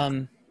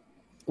 Yeah.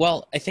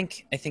 Well, I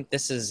think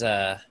this is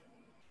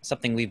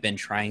something we've been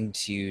trying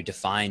to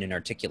define and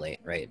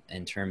articulate, right,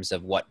 in terms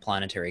of what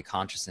planetary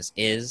consciousness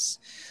is.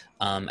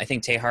 I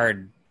think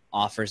Teilhard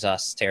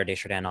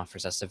Desjardins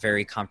offers us a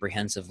very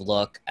comprehensive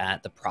look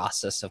at the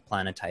process of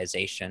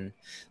planetization,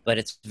 but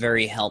it's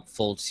very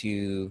helpful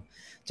to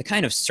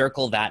kind of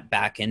circle that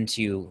back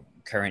into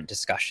current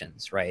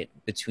discussions, right?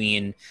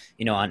 Between,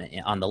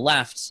 on the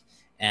left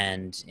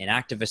and in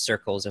activist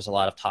circles, there's a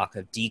lot of talk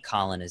of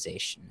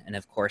decolonization. And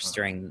of course,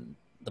 during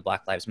the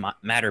Black Lives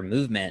Matter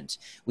movement,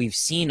 we've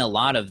seen a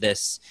lot of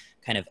this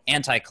kind of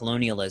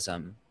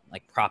anti-colonialism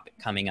like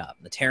coming up,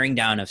 the tearing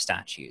down of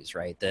statues,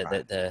 right?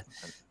 The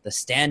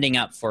standing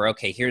up for,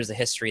 okay, here's the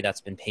history that's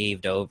been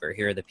paved over.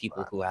 Here are the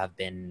people who have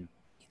been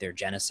either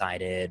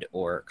genocided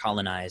or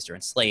colonized or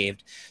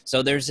enslaved.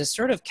 So there's this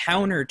sort of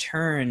counter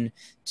turn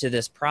to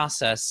this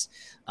process.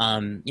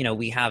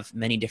 We have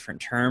many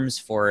different terms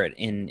for it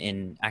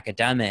in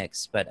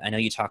academics, but I know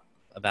you talk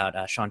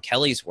about Sean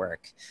Kelly's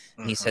work.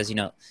 And he says,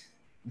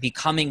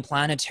 becoming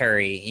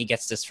planetary, he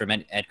gets this from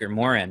Edgar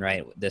Morin,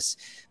 right? This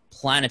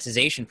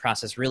planetization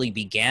process really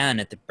began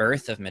at the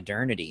birth of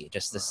modernity,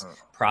 just this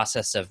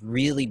process of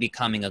really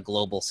becoming a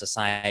global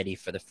society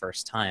for the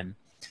first time.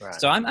 Right.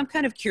 So I'm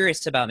kind of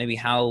curious about maybe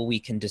how we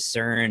can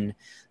discern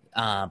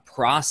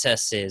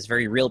processes,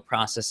 very real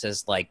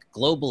processes like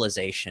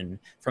globalization,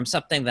 from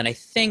something that I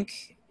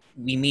think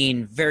we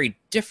mean very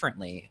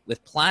differently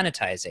with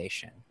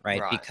planetization,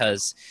 right?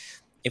 Because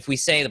if we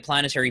say the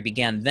planetary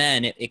began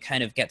then, it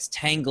kind of gets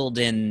tangled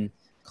in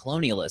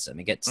colonialism.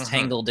 It gets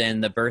tangled in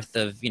the birth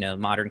of,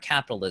 modern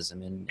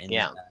capitalism in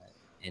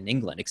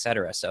England, et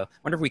cetera. So I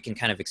wonder if we can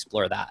kind of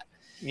explore that.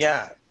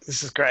 Yeah,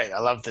 this is great. I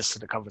love this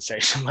sort of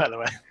conversation, by the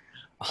way.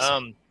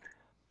 Awesome.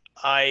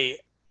 I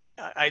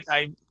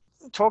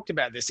talked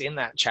about this in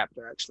that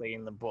chapter, actually,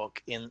 in the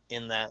book, in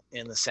the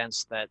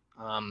sense that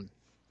the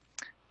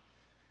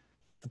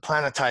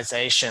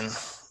planetization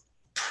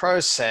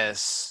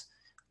process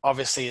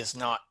obviously is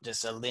not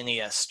just a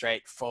linear,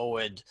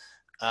 straightforward,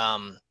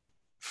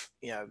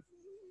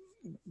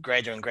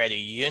 greater and greater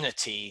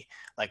unity.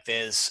 Like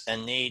there's a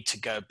need to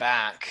go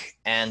back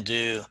and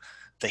do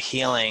the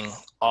healing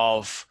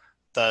of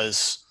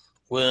those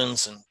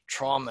wounds and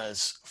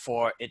traumas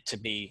for it to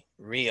be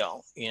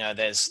real.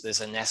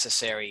 There's a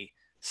necessary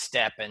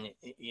step, and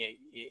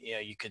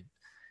you could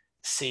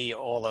see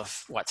all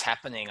of what's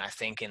happening, I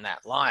think, in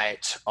that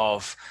light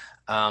of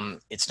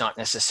it's not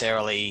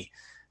necessarily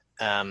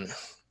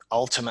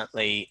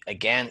ultimately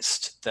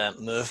against the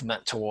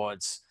movement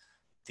towards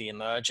the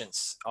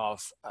emergence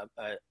of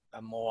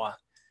a more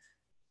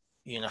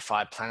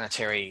unified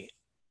planetary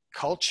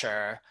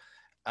culture,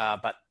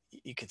 but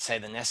you could say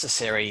the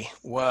necessary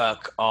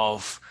work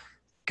of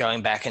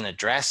going back and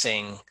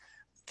addressing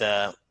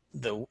the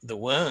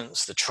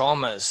wounds, the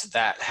traumas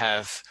that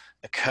have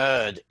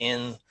occurred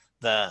in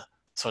the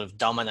sort of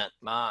dominant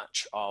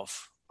march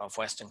of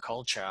Western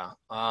culture,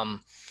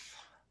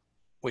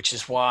 which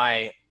is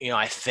why,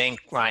 I think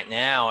right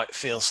now it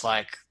feels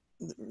like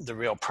the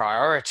real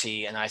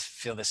priority, and I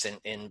feel this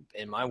in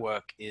my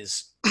work,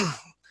 is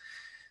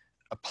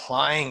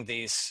applying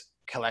these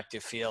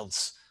collective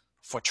fields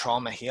for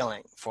trauma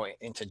healing, for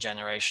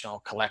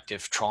intergenerational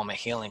collective trauma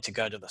healing, to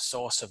go to the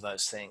source of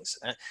those things.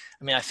 I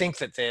mean, I think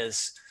that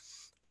there's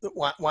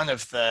one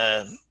of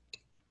the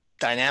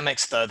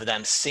dynamics, though, that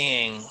I'm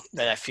seeing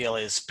that I feel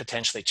is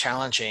potentially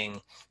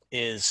challenging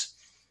is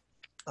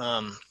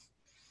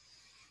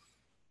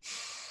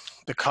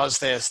because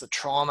there's the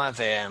trauma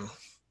there,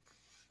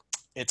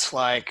 it's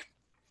like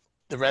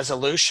the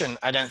resolution,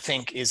 I don't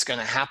think, is going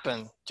to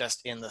happen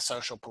just in the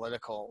social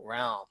political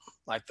realm.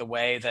 Like the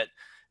way that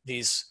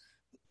these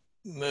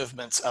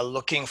movements are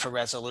looking for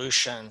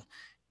resolution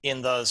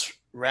in those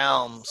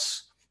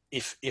realms,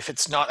 if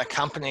it's not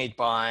accompanied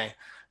by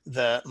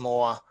the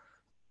more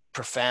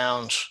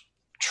profound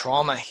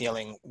trauma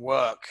healing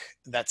work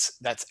that's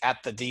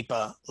at the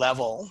deeper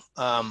level,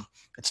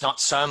 it's not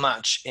so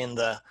much in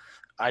the,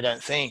 I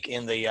don't think,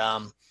 in the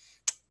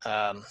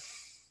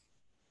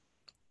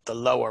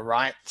lower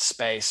right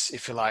space,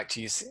 if you like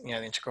to use,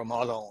 the integral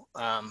model,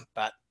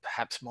 but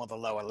perhaps more the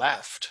lower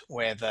left,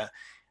 where the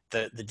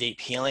deep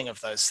healing of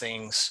those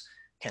things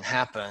can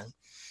happen.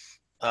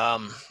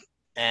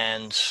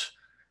 And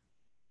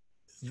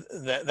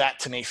that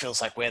to me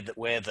feels like where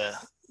the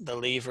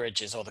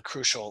leverage is, or the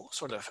crucial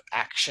sort of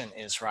action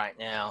is right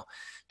now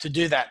to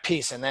do that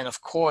piece. And then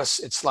of course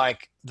it's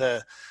like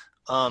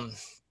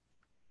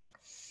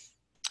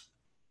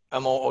a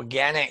more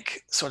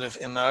organic sort of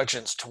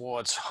emergence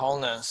towards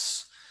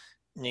wholeness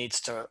needs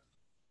to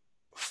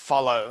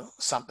follow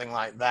something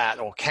like that,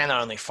 or can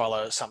only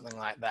follow something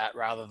like that,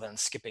 rather than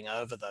skipping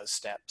over those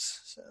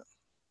steps. So.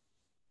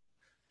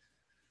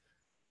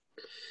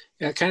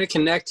 Yeah, kind of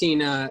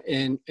connecting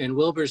in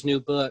Wilber's new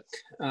book,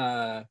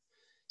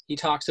 he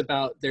talks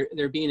about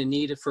there being a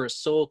need for a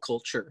soul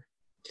culture.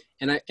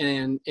 And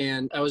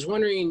I was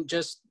wondering,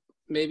 just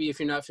maybe if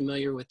you're not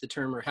familiar with the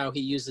term or how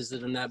he uses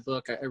it in that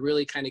book, I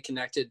really kind of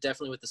connected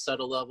definitely with the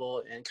subtle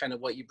level and kind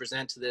of what you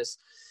present to this.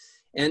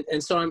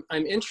 And so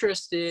I'm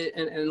interested,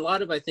 and a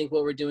lot of, I think,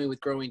 what we're doing with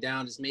Growing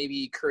Down is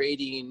maybe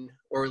creating,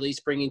 or at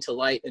least bringing to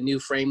light, a new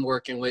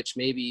framework in which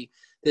maybe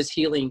this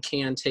healing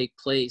can take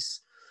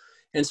place.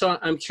 And so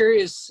I'm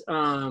curious,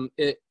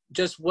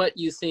 just what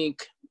you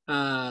think,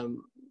 well,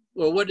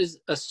 what does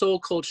a soul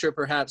culture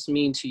perhaps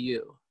mean to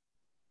you?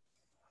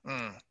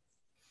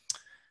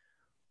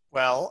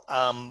 Well,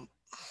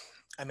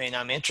 I mean,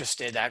 I'm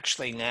interested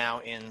actually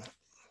now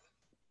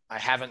I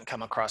haven't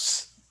come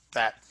across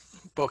that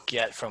book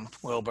yet from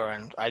Wilber,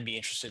 and I'd be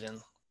interested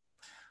in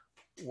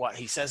what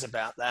he says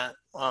about that.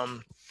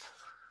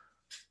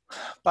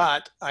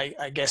 But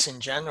I guess in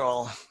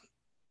general,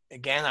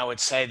 again, I would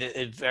say that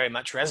it very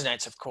much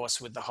resonates, of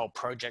course, with the whole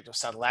project of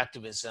subtle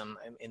activism.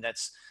 And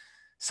that's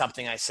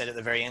something I said at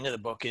the very end of the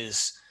book,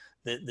 is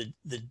the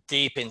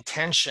deep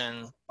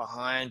intention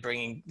behind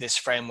bringing this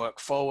framework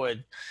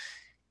forward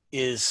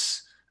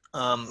is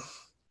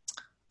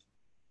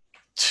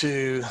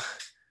to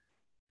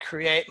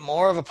create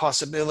more of a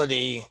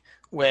possibility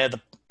where the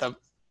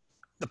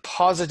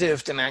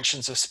positive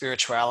dimensions of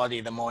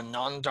spirituality, the more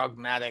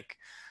non-dogmatic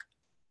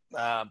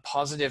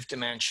positive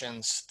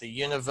dimensions, the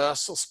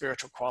universal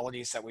spiritual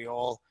qualities that we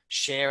all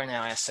share in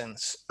our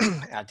essence,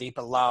 our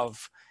deeper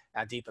love,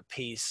 our deeper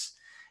peace,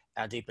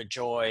 our deeper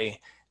joy,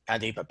 our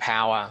deeper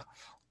power,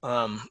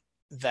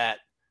 that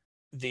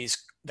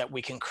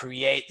we can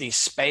create these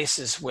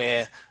spaces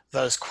where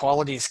those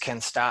qualities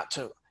can start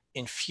to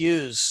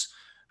infuse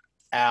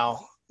our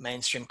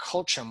mainstream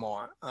culture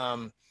more.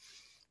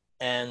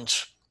 And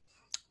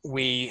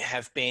we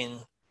have been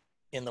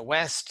in the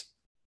West,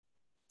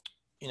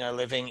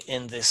 living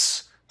in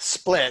this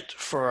split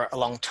for a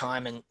long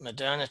time in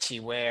modernity,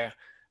 where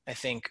I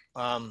think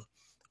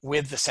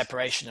with the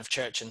separation of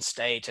church and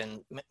state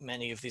and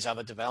many of these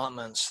other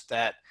developments,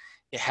 that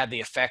it had the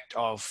effect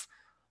of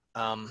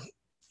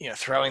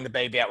throwing the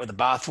baby out with the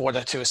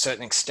bathwater to a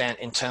certain extent,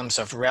 in terms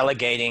of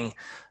relegating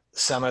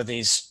some of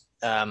these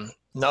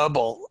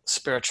noble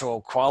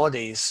spiritual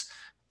qualities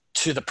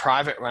to the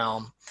private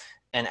realm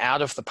and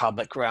out of the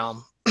public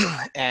realm.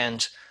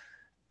 And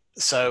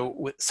so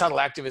with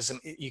subtle activism,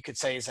 you could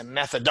say, is a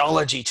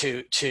methodology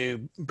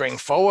to bring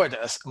forward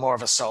more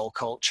of a soul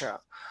culture,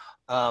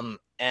 and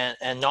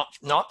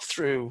not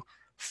through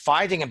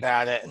fighting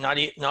about it,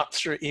 not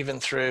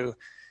through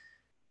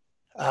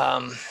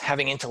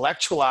having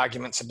intellectual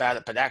arguments about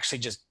it, but actually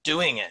just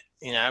doing it,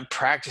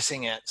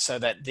 practicing it, so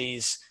that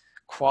these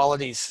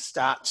qualities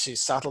start to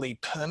subtly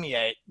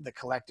permeate the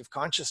collective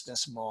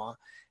consciousness more,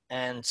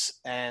 and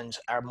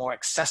are more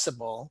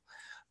accessible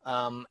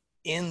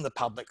in the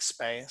public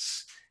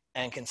space,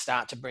 and can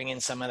start to bring in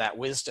some of that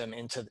wisdom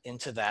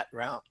into that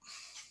realm.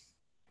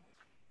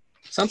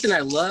 Something I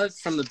loved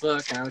from the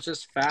book, and I was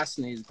just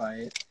fascinated by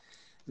it,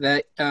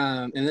 that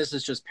and this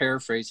is just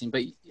paraphrasing,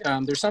 but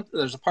there's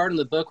a part in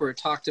the book where it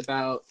talked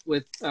about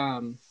with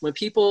when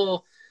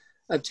people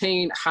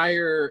obtain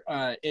higher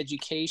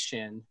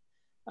education,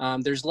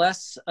 there's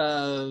less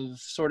of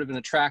sort of an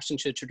attraction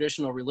to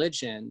traditional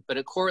religion, but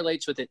it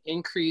correlates with an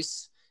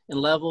increase in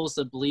levels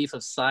of belief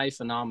of psi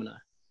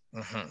phenomena.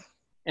 Mm-hmm.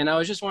 And I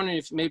was just wondering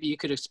if maybe you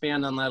could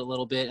expand on that a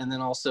little bit, and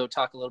then also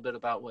talk a little bit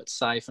about what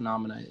psi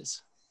phenomena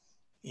is.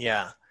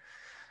 Yeah.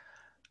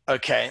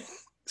 Okay.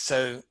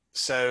 So,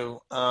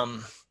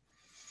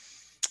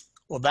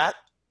 well, that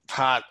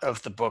part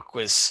of the book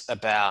was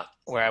about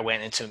where I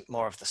went into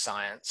more of the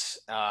science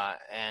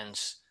and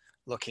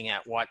looking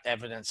at what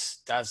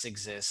evidence does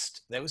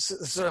exist. There was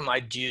sort of my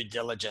due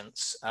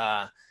diligence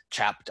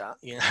chapter,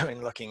 you know,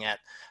 in looking at,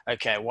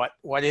 okay,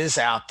 what is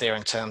out there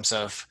in terms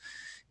of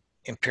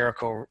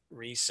empirical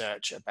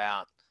research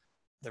about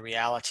the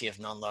reality of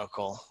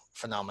non-local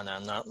phenomena,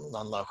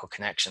 non-local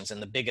connections.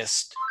 And the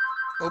biggest,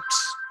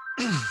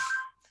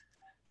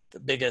 the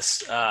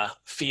biggest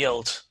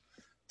field,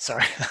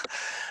 sorry,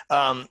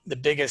 the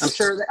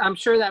biggest. I'm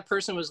sure that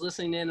person was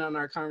listening in on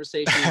our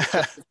conversation in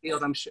the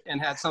field,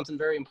 and had something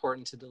very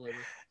important to deliver.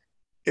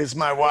 Is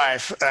my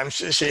wife. I'm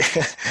sure she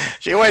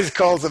always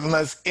calls at the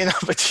most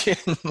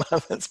inopportune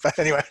moments. But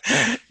anyway,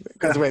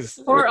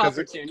 or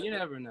opportune, you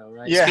never know,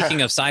 right? Yeah.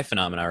 Speaking of psi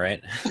phenomena, right?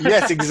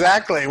 Yes,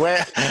 exactly.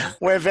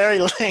 We're very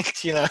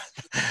linked, you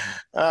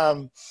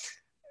know.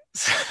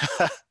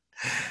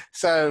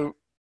 So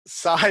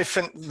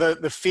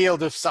the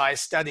field of psi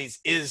studies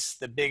is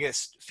the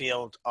biggest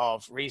field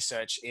of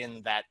research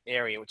in that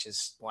area, which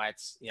is why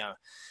it's, you know,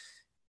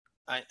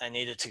 I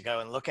needed to go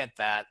and look at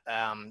that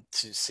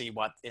to see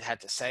what it had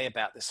to say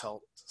about this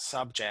whole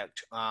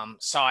subject.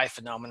 Psi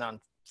phenomenon,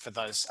 for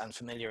those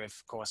unfamiliar, of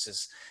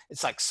course,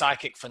 it's like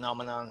psychic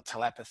phenomenon,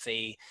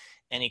 telepathy,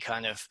 any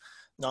kind of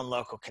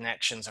non-local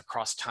connections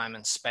across time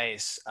and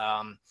space.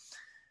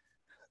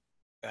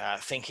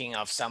 Thinking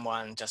of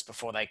someone just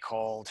before they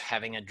called,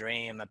 having a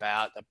dream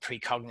about a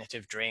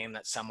precognitive dream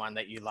that someone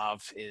that you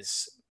love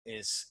is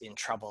in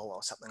trouble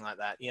or something like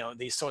that. You know,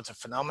 these sorts of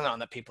phenomena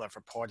that people have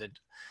reported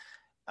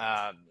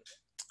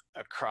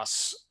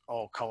across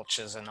all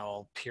cultures and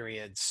all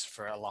periods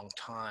for a long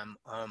time.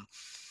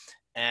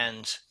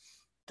 And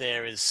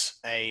there is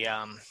a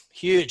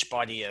huge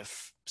body of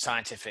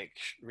scientific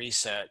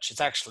research.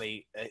 It's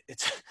actually,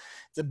 it's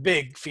a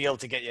big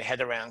field to get your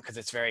head around because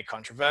it's very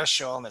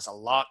controversial and there's a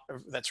lot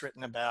that's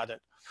written about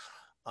it.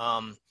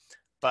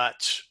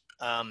 But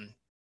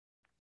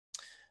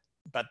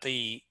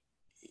the,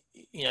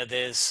 you know,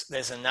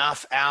 there's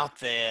enough out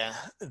there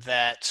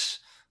that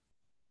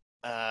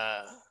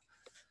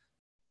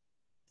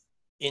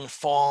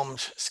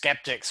informed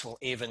skeptics will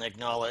even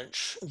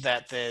acknowledge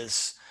that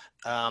there's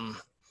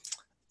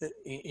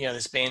you know,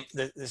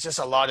 there's just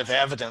a lot of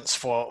evidence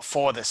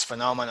for this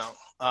phenomenon.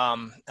 I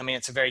mean,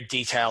 it's a very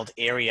detailed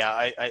area.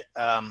 I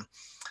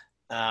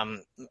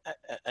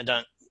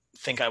don't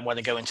think I want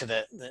to go into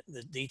the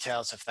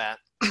details of that,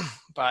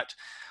 but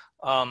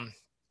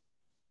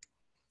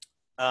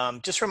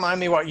just remind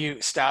me what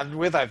you started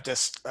with. I've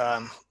just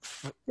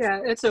yeah,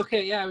 it's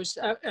okay. Yeah,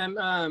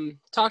 I'm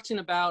talking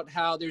about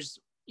how there's,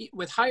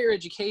 with higher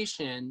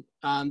education,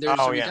 there's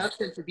a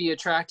reduction to be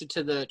attracted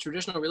to the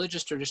traditional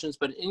religious traditions,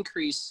 but an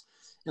increase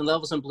in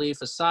levels and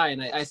belief of psi.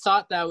 And I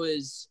thought that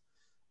was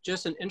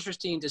just an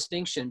interesting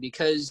distinction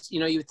because, you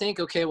know, you would think,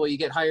 okay, well, you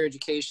get higher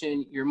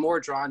education, you're more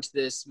drawn to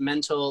this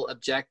mental,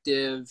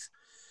 objective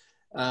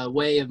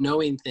way of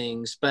knowing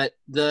things, but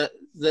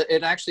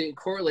it actually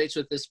correlates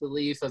with this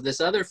belief of this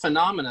other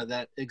phenomena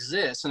that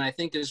exists, and I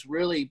think is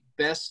really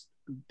best,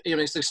 you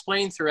know, it's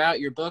explained throughout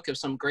your book of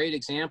some great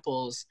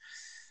examples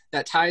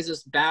that ties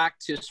us back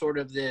to sort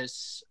of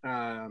this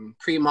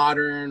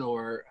pre-modern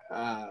or,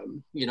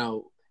 you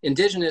know,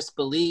 indigenous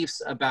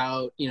beliefs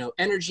about, you know,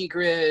 energy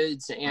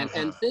grids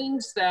and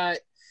things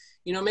that,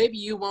 you know, maybe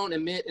you won't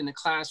admit in a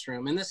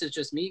classroom. And this is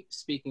just me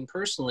speaking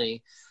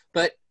personally,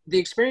 but the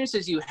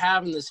experiences you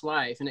have in this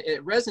life, and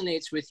it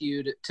resonates with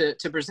you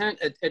to present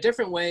a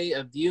different way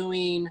of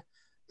viewing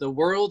the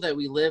world that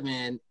we live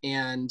in,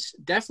 and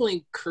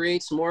definitely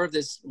creates more of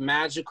this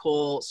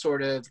magical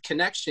sort of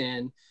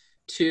connection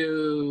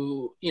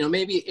to, you know,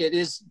 maybe it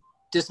is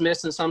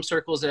dismissed in some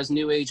circles as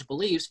new age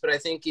beliefs, but I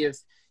think if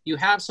you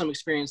have some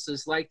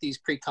experiences like these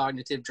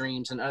precognitive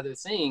dreams and other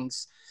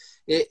things,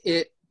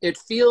 it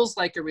feels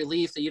like a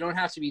relief that you don't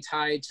have to be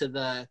tied to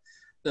the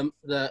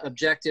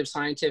objective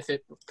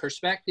scientific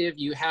perspective.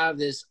 You have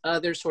this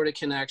other sort of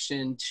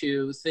connection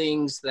to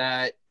things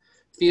that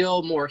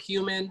feel more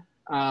human.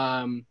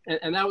 And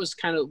that was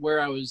kind of where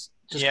I was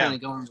just kind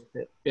of going with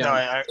it. Yeah. No,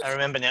 I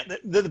remember now.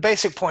 The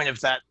basic point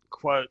of that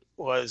quote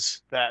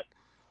was that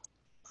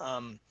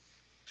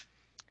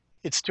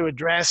it's to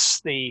address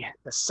the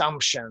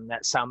assumption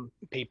that some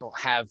people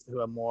have who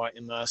are more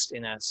immersed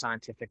in a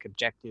scientific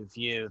objective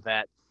view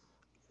that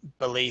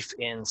belief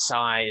in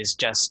psi is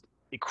just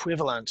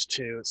equivalent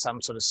to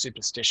some sort of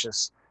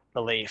superstitious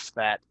belief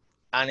that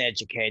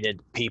uneducated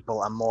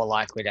people are more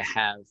likely to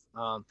have,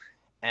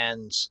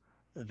 and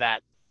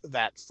that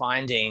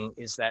finding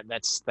is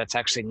that's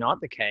actually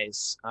not the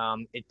case.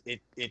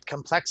 It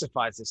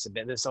complexifies this a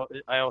bit.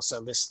 I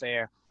also list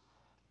there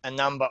a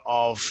number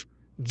of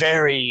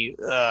very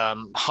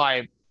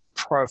high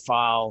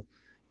profile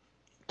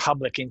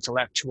public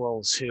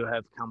intellectuals who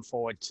have come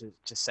forward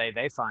to say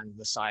they find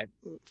the psi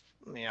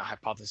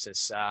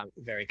hypothesis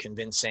very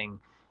convincing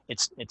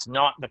it's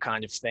not the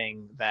kind of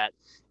thing that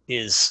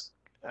is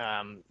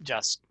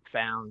just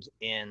found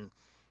in,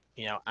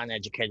 you know,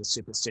 uneducated,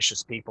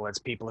 superstitious people. It's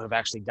people who've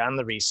actually done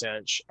the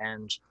research,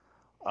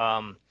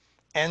 um,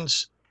 and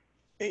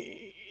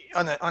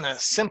on a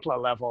simpler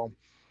level,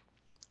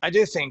 I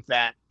do think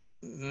that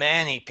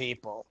many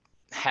people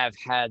have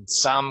had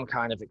some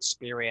kind of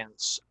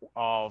experience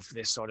of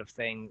this sort of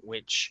thing,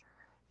 which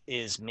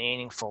is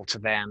meaningful to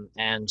them.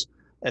 And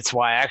that's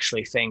why I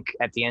actually think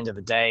at the end of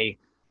the day,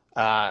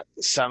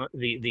 some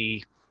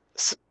the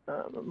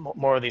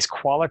more of these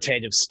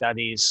qualitative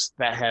studies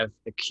that have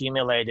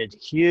accumulated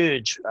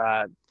huge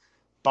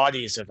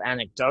bodies of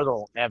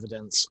anecdotal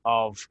evidence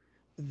of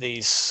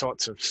these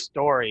sorts of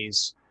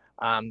stories.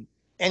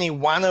 Any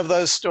one of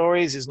those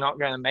stories is not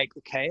going to make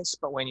the case,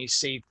 but when you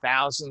see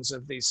thousands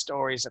of these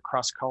stories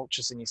across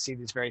cultures and you see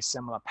these very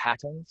similar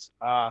patterns,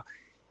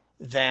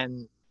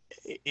 then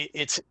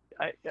it's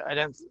I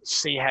don't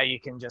see how you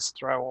can just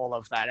throw all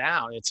of that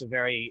out. It's a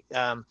very,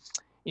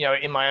 you know,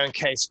 in my own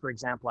case, for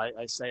example,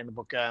 I say in the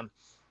book,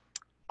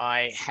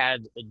 I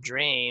had a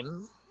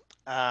dream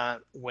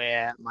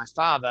where my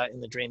father in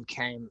the dream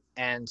came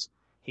and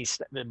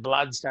the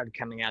blood started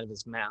coming out of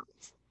his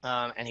mouth,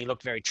 and he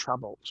looked very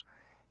troubled.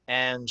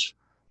 And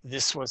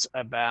this was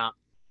about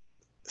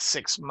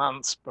 6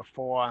 months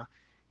before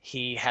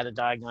he had a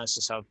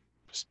diagnosis of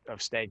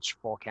stage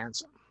 4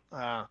 cancer.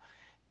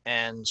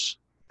 And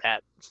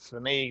that,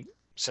 for me,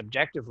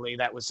 subjectively,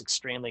 that was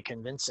extremely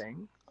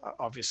convincing,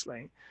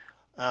 obviously.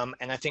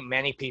 And I think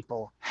many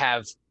people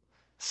have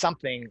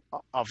something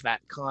of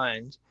that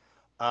kind,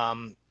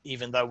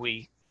 even though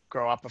we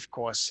grow up, of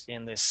course,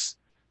 in this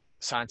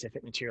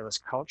scientific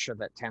materialist culture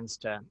that tends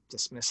to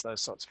dismiss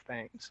those sorts of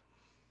things.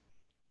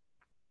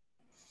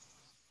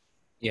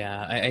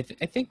 Yeah, I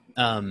think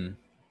when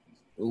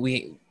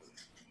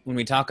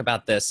we talk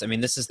about this, I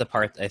mean, this is the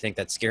part I think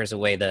that scares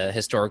away the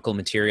historical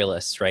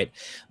materialists, right?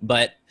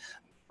 But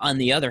on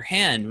the other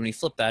hand, when we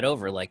flip that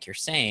over, like you're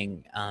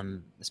saying,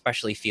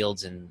 especially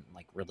fields in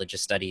like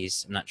religious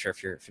studies, I'm not sure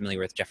if you're familiar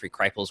with Jeffrey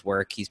Kripal's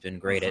work. He's been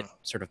great at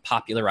sort of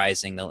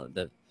popularizing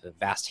the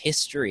vast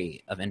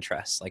history of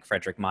interests, like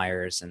Frederick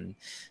Myers and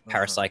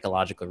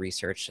parapsychological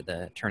research at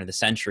the turn of the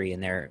century,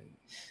 and they're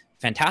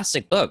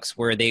fantastic books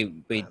where they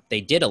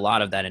did a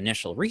lot of that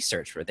initial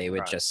research where they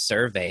would just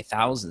survey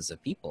thousands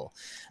of people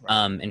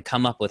and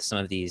come up with some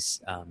of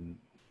these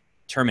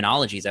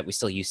terminologies that we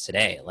still use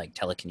today, like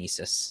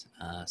telekinesis,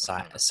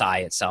 psi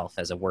itself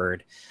as a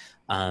word.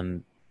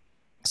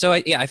 So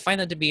I find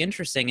that to be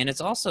interesting. And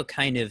it's also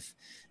kind of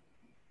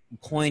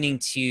pointing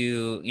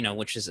to, you know,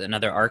 which is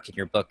another arc in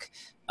your book,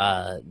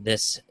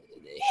 this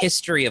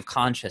history of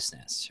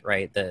consciousness,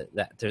 right?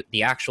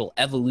 The actual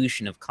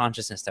evolution of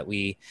consciousness that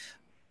we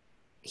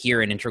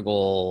here in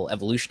integral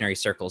evolutionary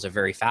circles are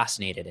very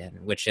fascinated in,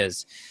 which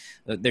is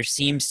there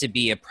seems to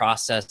be a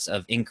process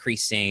of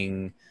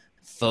increasing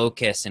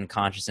focus and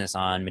consciousness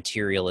on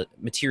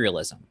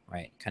materialism,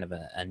 right? Kind of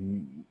a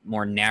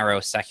more narrow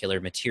secular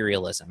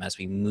materialism as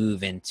we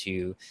move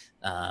into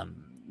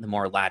the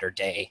more latter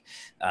day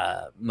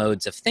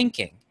modes of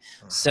thinking.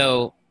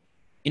 So,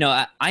 you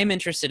know, I'm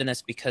interested in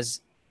this because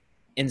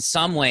in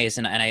some ways,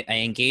 and I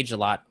engage a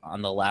lot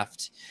on the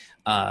left,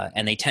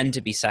 and they tend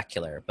to be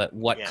secular, but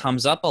what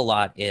comes up a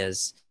lot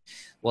is,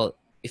 well,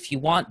 if you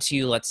want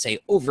to, let's say,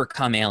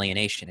 overcome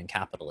alienation in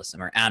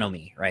capitalism or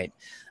anomie, right?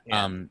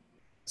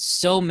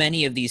 So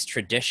many of these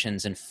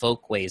traditions and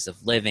folk ways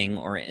of living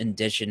or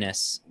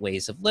indigenous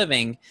ways of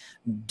living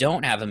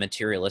don't have a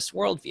materialist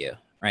worldview,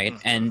 right?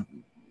 And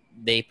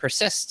they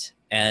persist.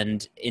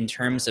 And in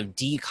terms of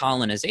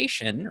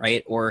decolonization,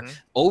 right, or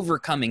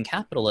overcoming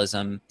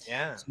capitalism,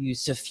 to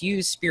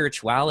suffuse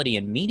spirituality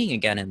and meaning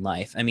again in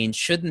life, I mean,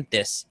 shouldn't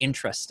this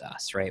interest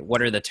us, right?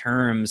 What are the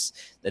terms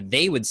that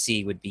they would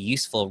see would be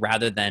useful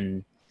rather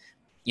than,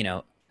 you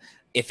know,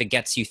 if it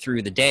gets you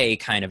through the day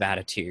kind of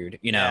attitude,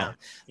 you know?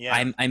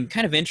 I'm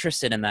kind of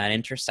interested in that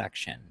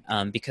intersection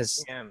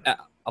because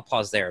I'll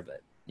pause there,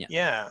 but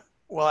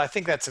well, I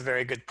think that's a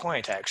very good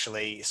point,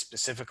 actually,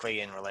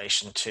 specifically in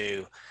relation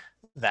to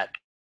that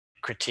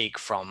critique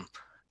from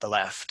the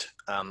left.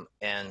 And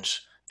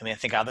I mean, I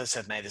think others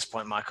have made this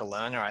point. Michael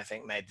Lerner, I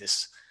think, made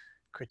this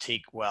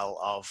critique well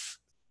of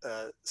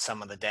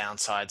some of the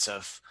downsides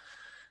of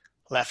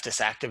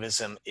leftist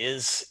activism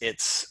is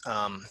its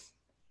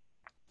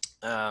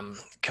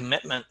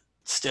commitment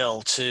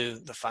still to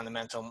the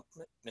fundamental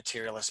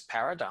materialist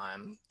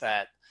paradigm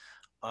that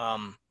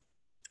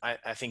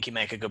I think you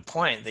make a good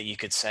point that you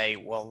could say,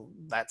 well,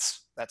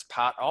 that's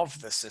part of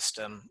the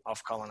system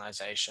of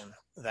colonization,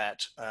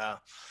 that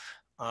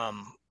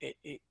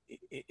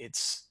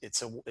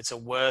it's a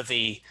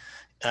worthy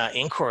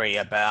inquiry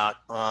about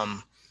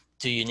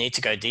do you need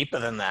to go deeper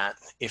than that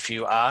if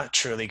you are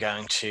truly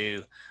going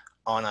to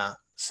honor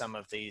some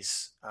of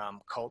these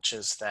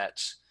cultures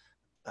that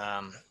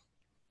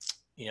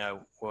you know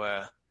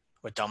were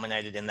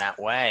dominated in that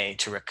way,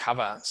 to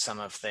recover some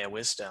of their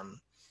wisdom.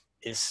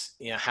 Is,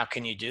 you know, how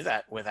can you do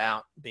that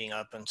without being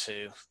open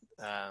to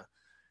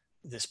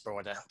this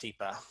broader,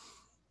 deeper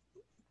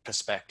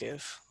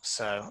perspective.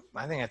 So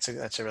I think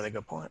that's a really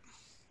good point.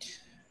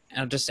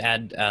 I'll just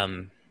add,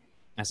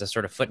 as a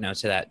sort of footnote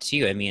to that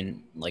too. I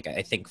mean, like,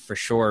 I think for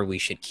sure we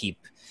should keep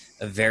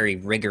a very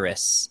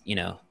rigorous,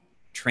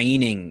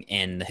 training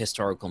in the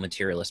historical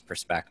materialist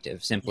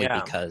perspective, simply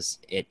because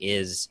it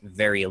is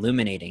very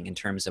illuminating in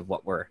terms of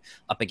what we're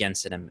up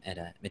against at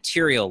a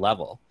material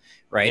level,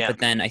 right? Yeah. But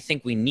then I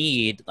think we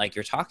need, like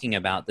you're talking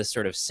about, this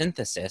sort of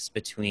synthesis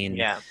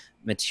between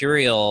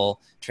material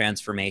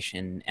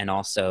transformation and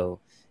also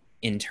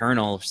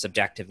internal,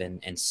 subjective, and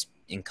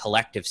in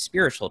collective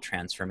spiritual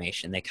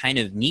transformation. They kind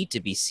of need to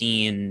be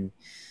seen,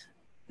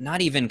 not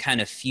even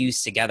kind of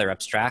fused together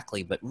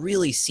abstractly, but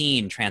really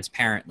seen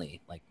transparently,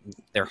 like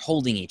they're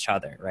holding each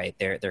other, right?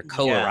 They're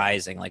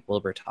co-arising, like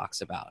Wilber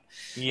talks about.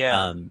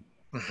 Yeah.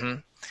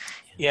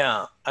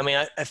 Yeah. I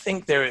mean, I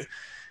think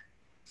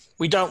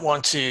we don't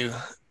want to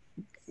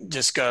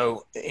just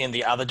go in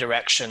the other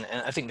direction.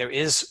 And I think there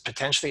is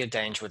potentially a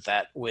danger with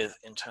that,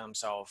 in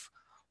terms of,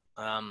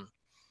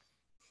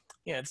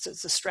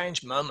 it's a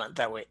strange moment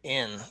that we're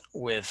in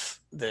with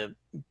the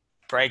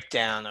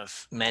breakdown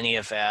of many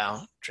of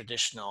our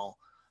traditional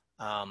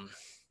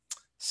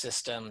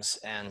systems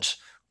and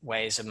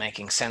ways of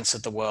making sense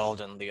of the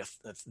world, and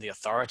the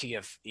authority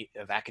of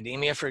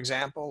academia, for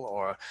example,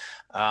 or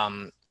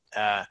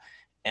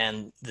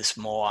and this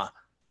more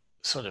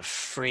sort of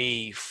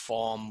free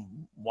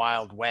form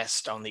Wild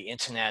West on the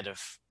internet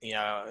of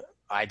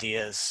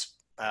ideas,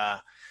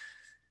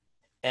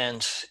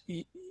 and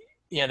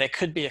there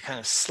could be a kind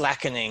of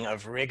slackening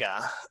of rigor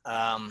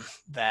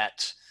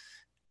that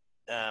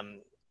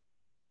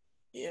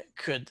it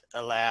could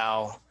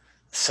allow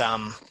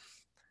some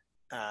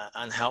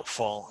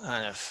unhelpful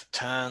kind of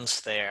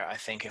turns there. I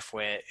think if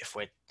we're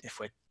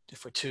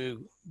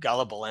too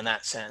gullible in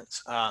that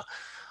sense.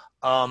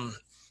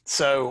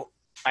 So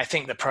I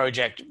think the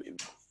project,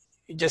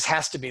 it just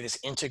has to be this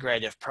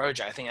integrative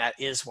project. I think that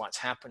is what's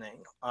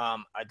happening.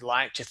 I'd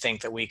like to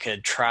think that we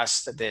could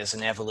trust that there's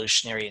an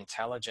evolutionary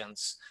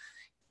intelligence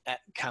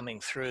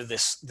coming through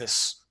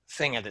this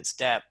thing at its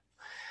depth.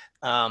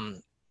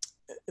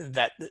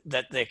 That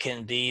there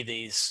can be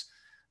these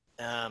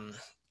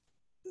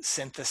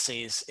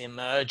syntheses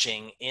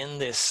emerging in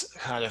this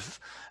kind of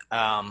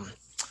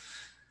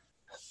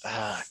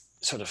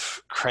sort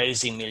of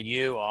crazy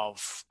milieu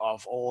of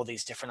all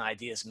these different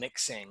ideas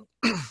mixing,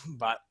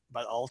 but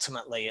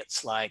ultimately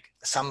it's like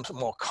some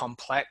more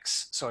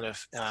complex sort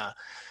of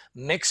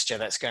mixture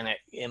that's going to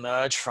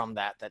emerge from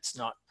that. That's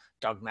not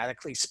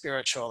dogmatically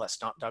spiritual.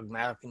 That's not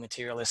dogmatically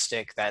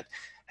materialistic. That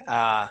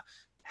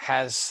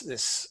has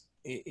this.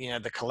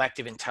 The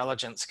collective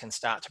intelligence can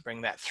start to bring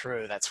that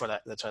through. That's what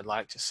I'd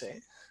like to see.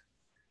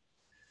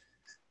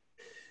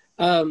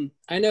 I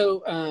know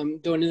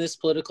going into this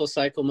political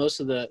cycle, most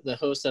of the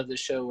hosts of the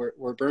show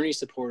were Bernie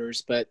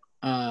supporters, but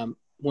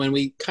when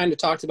we kind of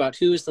talked about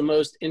who is the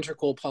most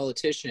integral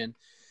politician,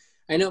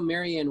 I know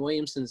Marianne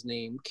Williamson's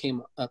name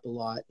came up a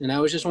lot, and I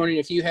was just wondering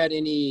if you had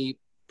any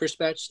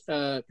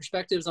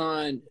perspectives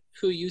on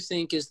who you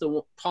think is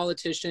the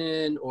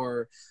politician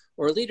or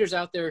leaders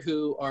out there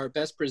who are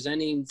best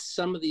presenting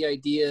some of the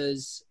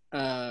ideas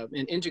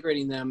and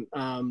integrating them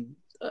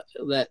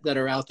that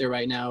are out there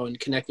right now and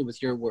connecting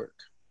with your work.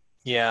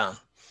 Yeah,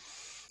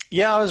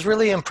 I was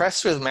really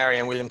impressed with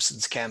Marianne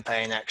Williamson's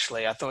campaign,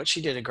 actually. I thought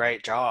she did a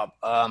great job.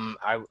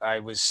 I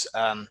was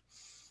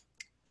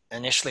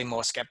initially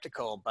more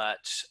skeptical,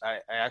 but I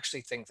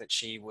actually think that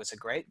she was a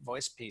great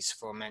voice piece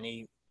for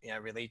many,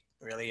 really,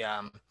 really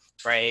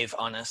brave,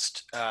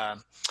 honest,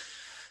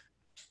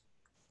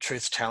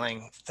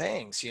 truth-telling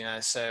things,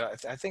 so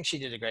I think she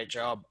did a great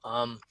job.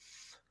 I'm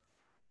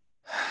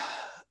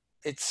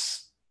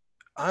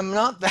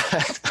not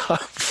that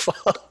hopeful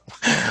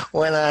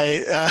when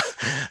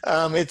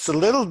it's a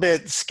little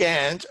bit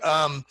scant.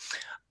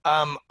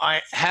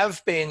 I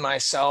have been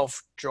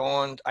myself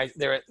drawn.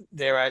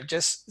 There are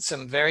just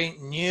some very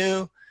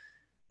new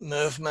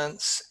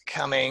movements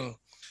coming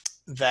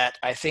that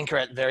I think are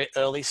at very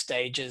early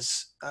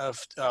stages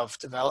of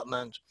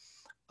development,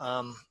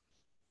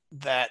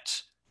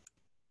 but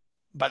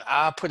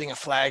are putting a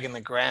flag in the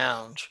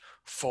ground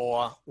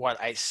for what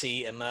I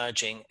see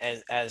emerging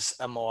as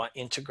a more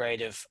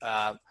integrative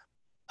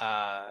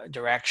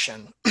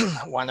direction.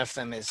 One of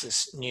them is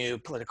this new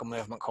political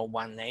movement called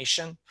One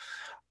Nation.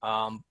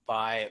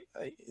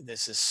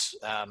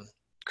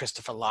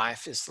 Christopher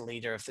Life is the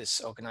leader of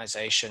this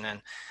organization,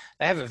 and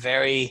they have a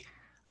very,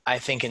 I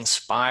think,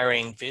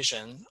 inspiring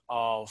vision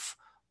of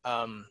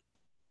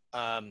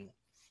an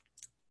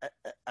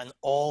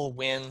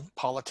all-win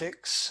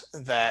politics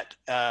that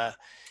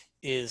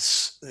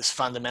is this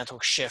fundamental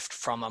shift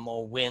from a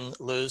more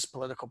win-lose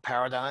political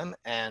paradigm.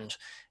 And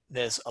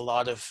there's a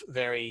lot of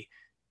very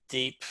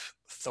deep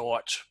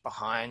thought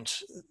behind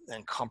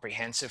and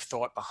comprehensive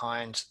thought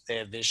behind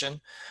their vision.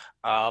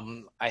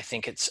 I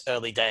think it's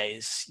early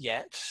days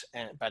yet,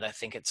 but I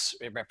think it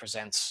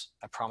represents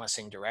a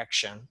promising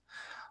direction.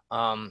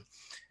 I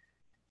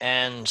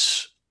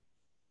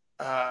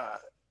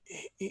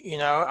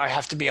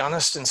have to be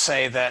honest and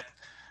say that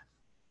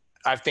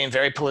I've been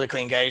very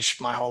politically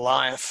engaged my whole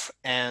life,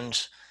 and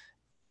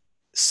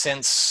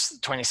since the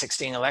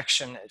 2016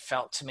 election, it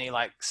felt to me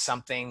like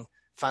something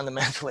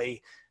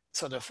fundamentally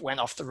sort of went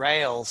off the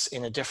rails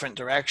in a different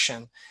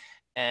direction.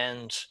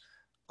 And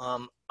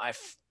I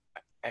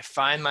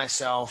find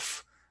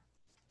myself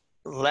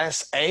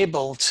less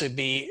able to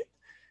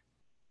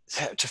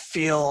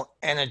feel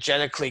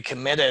energetically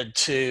committed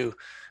to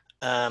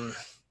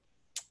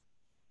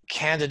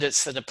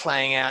candidates that are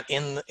playing out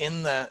in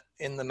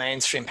the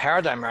mainstream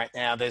paradigm right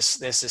now. There's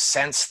this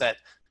sense that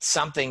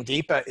something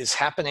deeper is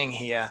happening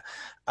here.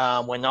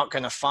 We're not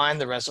going to find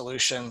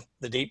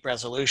the deep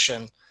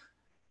resolution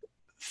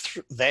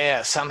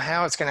there.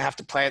 Somehow it's going to have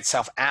to play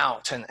itself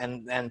out.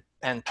 And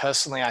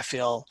personally, I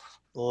feel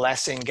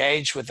less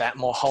engaged with that,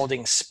 more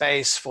holding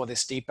space for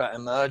this deeper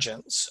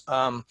emergence.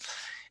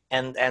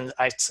 And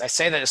I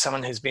say that as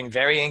someone who's been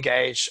very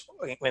engaged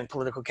in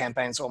political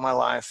campaigns all my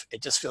life.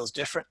 It just feels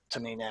different to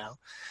me now.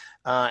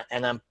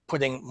 And I'm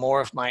putting more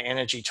of my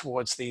energy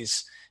towards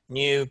these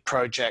new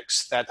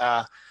projects that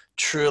are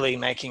truly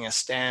making a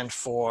stand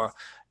for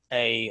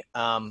a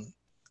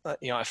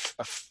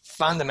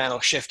fundamental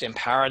shift in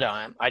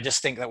paradigm. I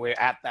just think that we're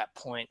at that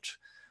point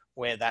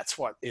where that's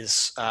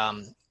what's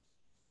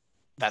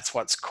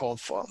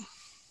called for.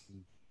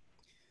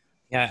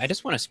 Yeah, I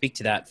just want to speak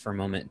to that for a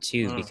moment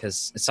too,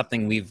 because it's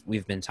something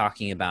we've been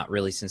talking about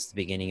really since the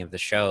beginning of the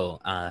show.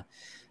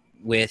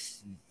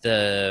 With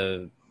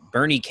the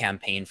Bernie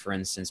campaign, for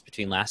instance,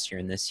 between last year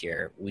and this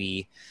year,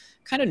 we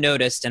kind of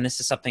noticed, and this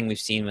is something we've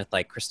seen with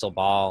like Crystal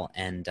Ball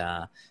and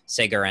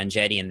Sega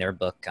Rangetti in their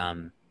book,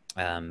 A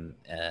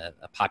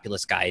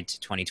Populist Guide to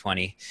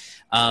 2020,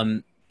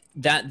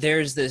 that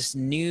there's this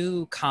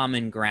new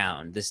common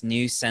ground, this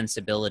new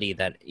sensibility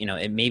that, you know,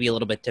 it may be a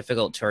little bit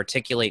difficult to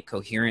articulate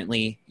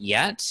coherently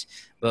yet,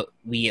 but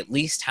we at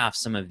least have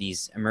some of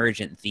these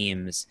emergent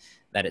themes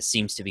that it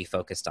seems to be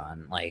focused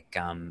on. Like,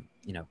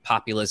 you know,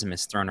 populism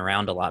is thrown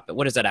around a lot, but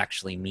what does that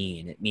actually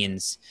mean? It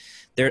means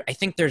I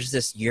think there's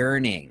this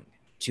yearning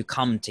to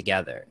come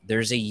together.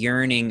 There's a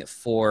yearning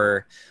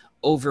for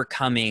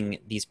overcoming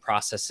these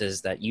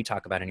processes that you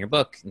talk about in your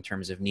book in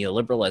terms of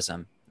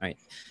neoliberalism, right?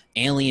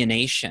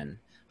 Alienation,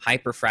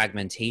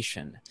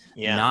 hyperfragmentation,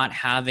 not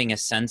having a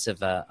sense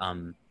of a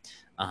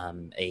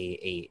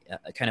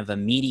kind of a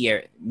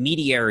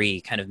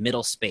mediary kind of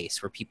middle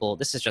space where people,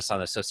 this is just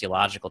on a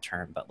sociological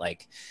term, but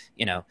like,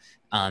 you know,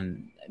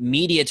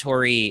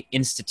 mediatory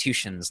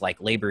institutions like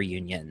labor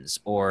unions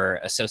or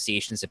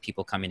associations of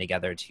people coming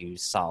together to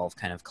solve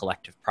kind of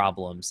collective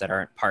problems that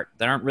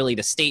aren't really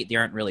the state, they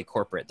aren't really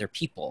corporate, they're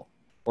people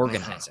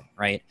organizing,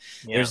 right?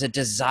 Yeah. There's a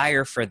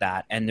desire for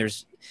that, and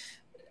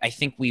I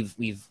think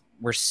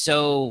we're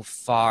so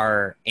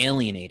far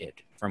alienated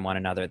from one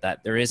another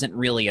that there isn't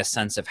really a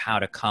sense of how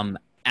to come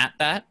at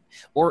that,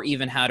 or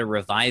even how to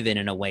revive it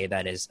in a way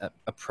that is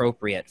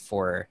appropriate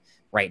for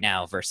right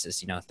now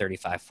versus, you know,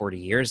 35, 40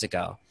 years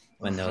ago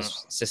when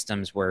those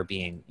systems were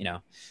being, you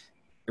know,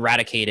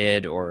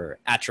 eradicated or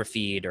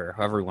atrophied or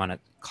however we want to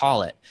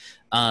call it.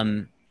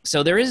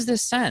 So there is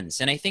this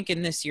sense, and I think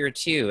in this year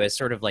too, as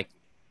sort of like,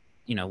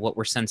 you know, what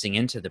we're sensing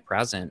into the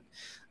present,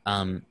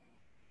 in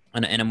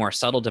a more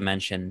subtle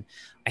dimension,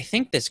 I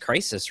think this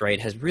crisis, right,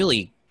 has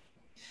really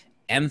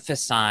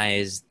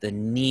emphasized the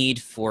need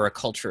for a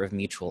culture of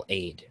mutual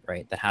aid,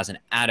 right, that has an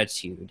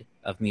attitude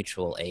of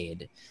mutual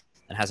aid,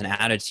 that has an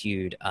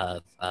attitude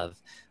of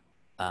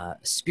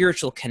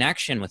spiritual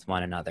connection with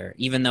one another,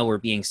 even though we're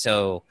being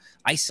so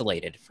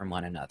isolated from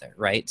one another,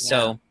 right? Yeah.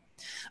 So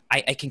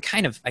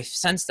I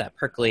sense that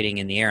percolating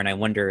in the air, and I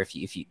wonder if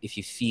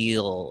you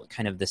feel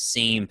kind of the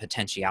same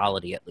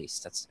potentiality, at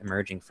least, that's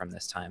emerging from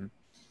this time.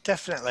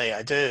 Definitely,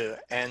 I do.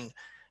 And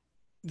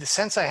the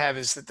sense I have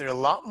is that there are a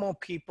lot more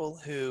people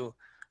who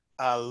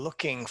are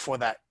looking for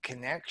that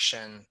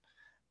connection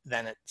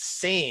than it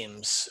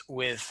seems,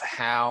 with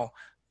how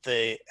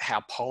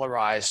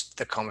polarized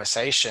the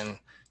conversation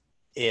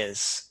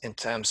is in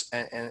terms,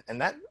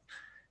 and that,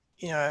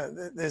 you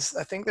know,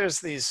 I think there's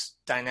these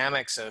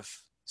dynamics of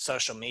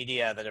social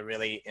media that are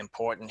really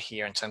important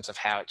here in terms of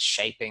how it's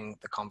shaping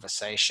the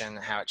conversation,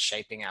 how it's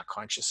shaping our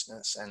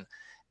consciousness,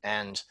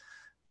 and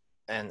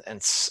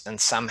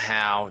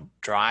somehow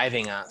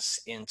driving us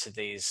into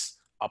these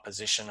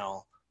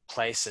oppositional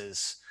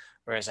places.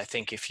 Whereas I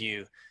think if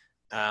you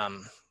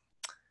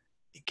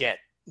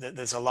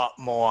there's a lot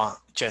more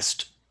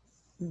just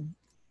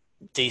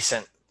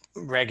decent,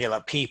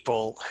 regular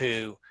people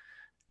who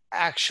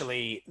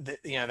actually,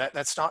 you know,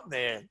 that's not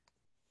their,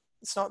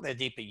 it's not their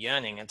deeper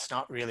yearning. It's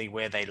not really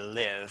where they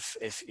live.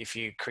 If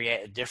you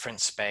create a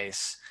different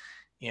space,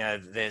 you know,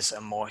 there's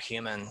a more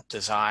human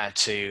desire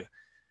to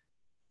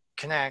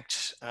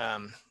connect,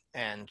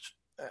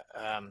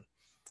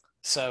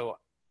 so,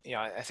 you know,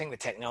 I think the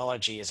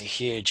technology is a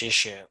huge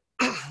issue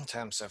in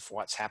terms of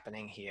what's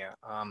happening here.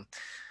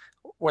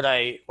 What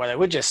I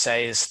would just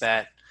say is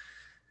that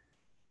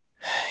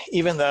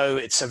even though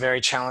it's a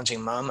very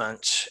challenging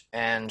moment,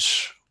 and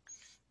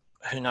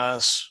who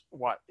knows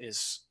what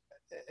is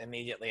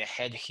immediately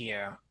ahead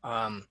here,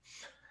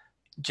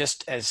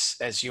 just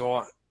as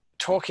you're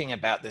talking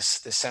about this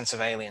sense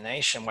of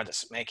alienation, what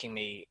it's making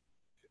me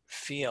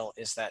feel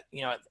is that,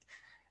 you know,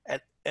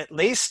 at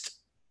least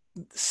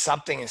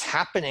something is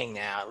happening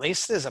now. At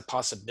least there's a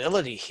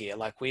possibility here.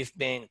 Like we've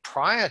been,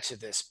 prior to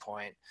this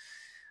point,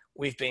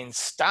 we've been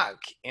stuck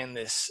in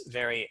this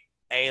very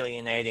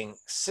alienating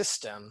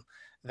system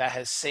that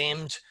has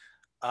seemed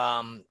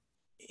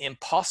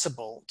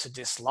impossible to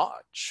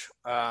dislodge.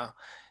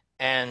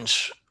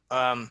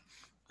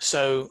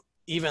 So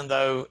even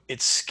though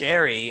it's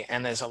scary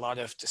and there's a lot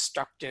of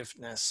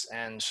destructiveness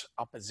and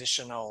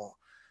oppositional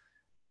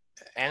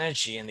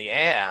energy in the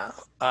air,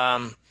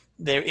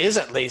 there is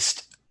at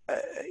least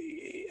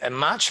a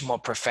much more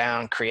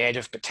profound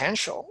creative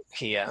potential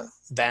here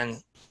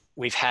than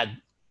we've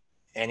had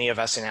any of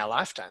us in our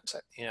lifetimes,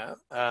 you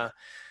know.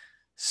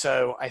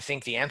 So I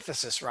think the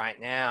emphasis right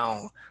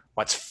now,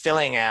 what's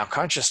filling our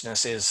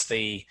consciousness, is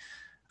the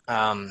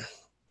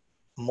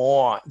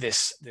more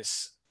this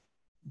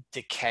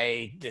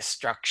decay,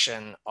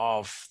 destruction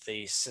of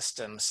the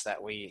systems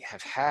that we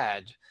have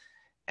had,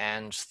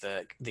 and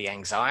the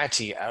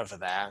anxiety over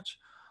that.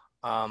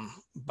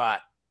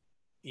 But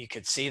you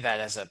could see that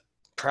as a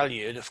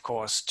prelude, of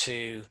course,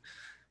 to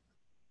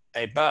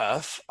a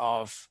birth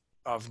of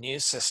new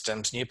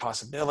systems, new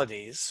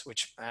possibilities,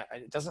 which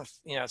it doesn't,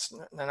 you know,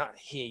 they're not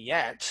here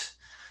yet,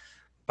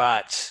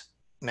 but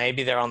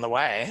maybe they're on the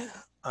way.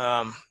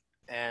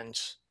 And,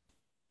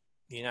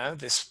 you know,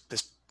 this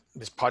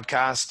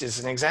podcast is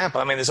an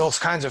example. I mean, there's all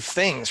kinds of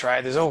things,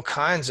 right? There's all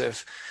kinds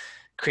of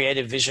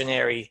creative,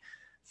 visionary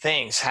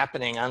things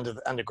happening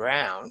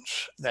underground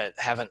that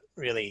haven't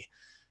really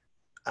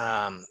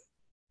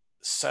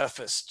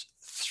surfaced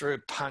through,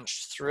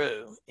 punched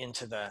through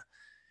into the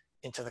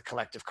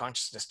collective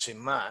consciousness too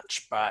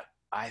much, but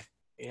I'd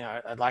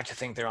like to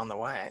think they're on the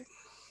way.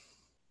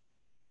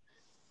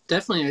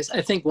 Definitely.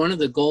 I think one of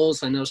the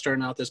goals, I know,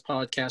 starting out this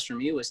podcast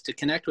from you, was to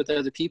connect with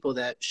other people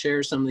that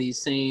share some of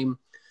these same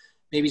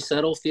maybe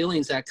subtle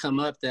feelings that come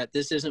up, that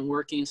this isn't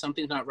working,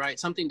 something's not right,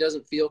 something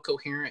doesn't feel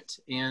coherent.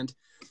 And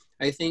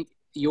I think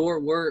your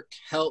work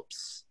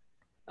helps,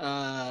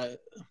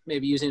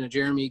 maybe using a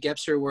Jeremy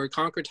Gebser word,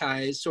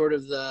 concretize sort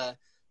of the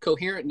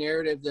coherent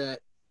narrative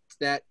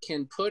that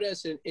can put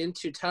us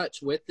into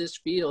touch with this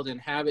field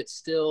and have it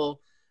still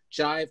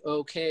jive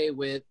okay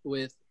with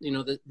you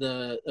know,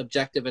 the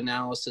objective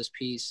analysis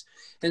piece.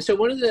 And so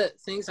one of the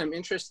things I'm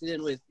interested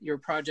in with your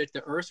project,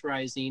 The Earth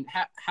Rising,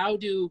 how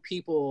do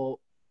people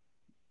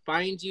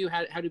find you?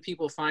 How do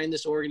people find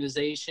this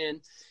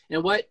organization?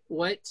 And what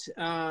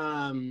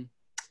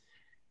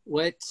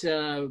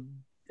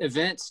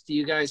events do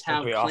you guys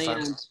have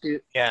planned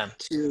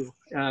to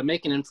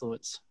make an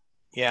influence?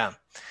 Yeah.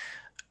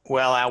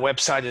 Well, our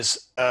website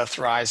is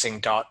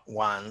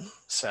earthrising.one,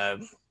 so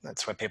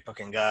that's where people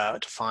can go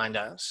to find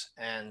us.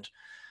 And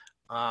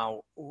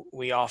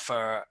we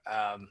offer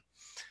a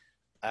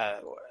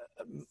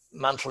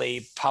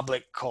monthly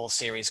public call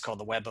series called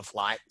the Web of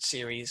Light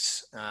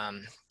series.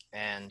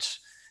 And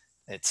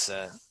it's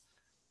a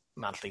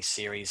monthly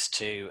series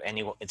to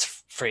anyone.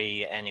 It's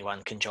free,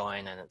 anyone can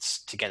join, and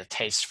it's to get a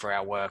taste for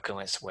our work. And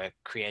we're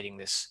creating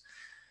this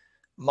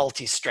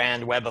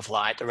multi-strand web of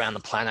light around the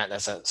planet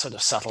as a sort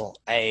of subtle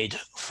aid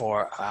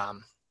for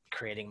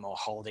creating more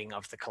holding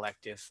of the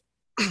collective.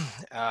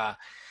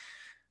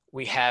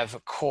 We have a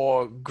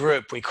core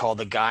group we call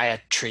the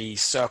Gayatri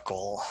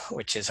Circle,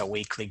 which is a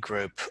weekly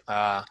group,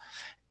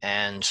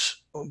 and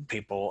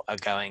people are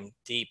going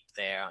deep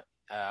there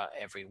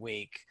every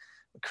week.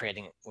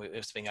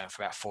 It's been going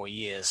for about 4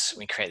 years.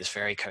 We create this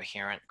very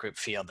coherent group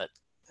field that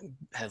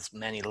has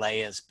many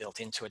layers built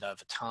into it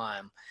over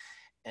time.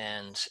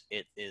 And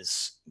it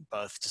is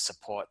both to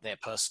support their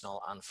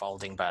personal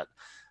unfolding, but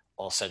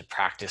also to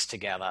practice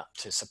together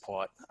to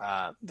support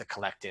the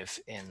collective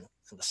in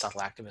the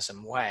subtle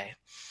activism way.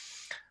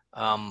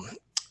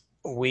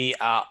 We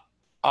are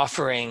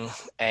offering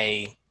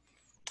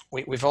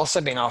we've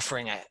also been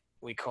offering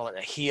we call it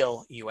a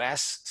Heal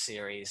US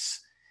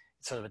series,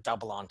 sort of a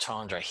double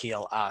entendre,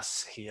 Heal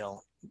Us,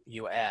 Heal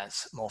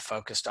US, more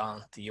focused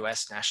on the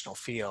US national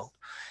field.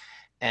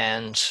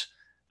 And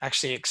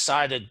actually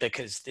excited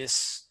because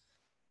this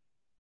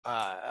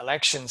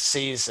election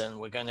season,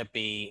 we're going to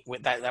be,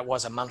 that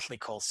was a monthly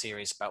call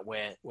series, but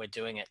we're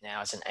doing it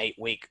now as an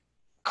 8-week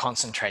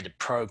concentrated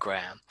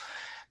program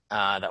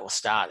that will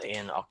start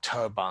in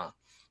October.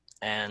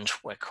 And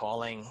we're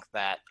calling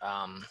that,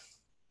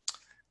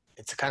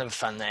 it's a kind of a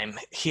fun name,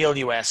 Heal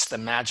US, The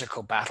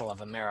Magical Battle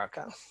of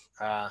America.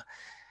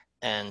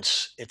 And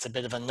it's a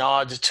bit of a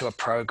nod to a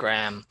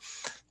program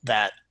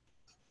that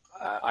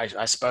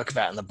I spoke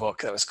about in the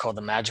book that was called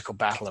The Magical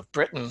Battle of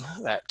Britain,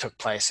 that took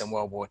place in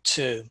World War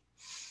II.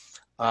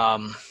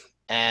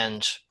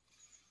 And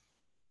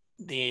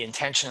the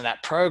intention of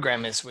that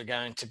program is we're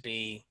going to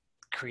be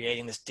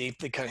creating this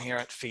deeply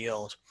coherent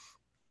field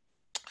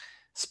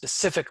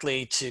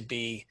specifically to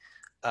be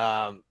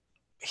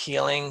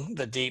healing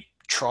the deep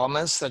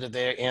traumas that are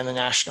there in the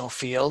national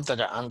field that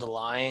are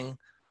underlying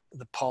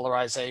the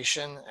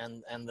polarization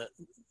and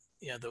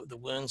the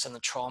wounds and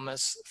the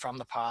traumas from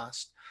the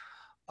past.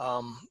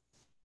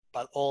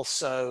 but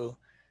also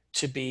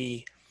to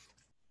be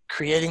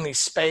creating these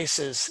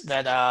spaces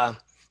that are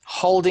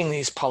holding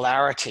these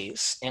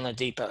polarities in a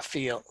deeper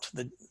field,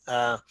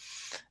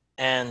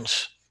 and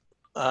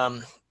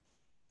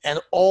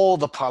all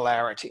the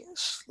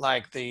polarities,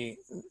 like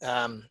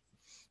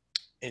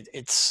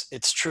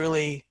it's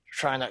truly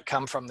trying to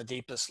come from the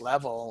deepest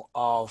level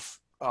of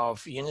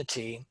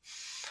unity,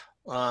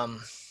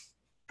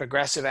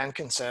 progressive and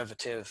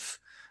conservative,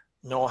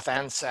 north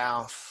and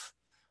south,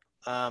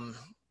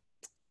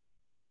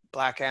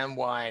 black and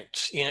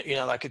white.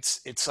 Like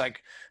it's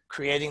like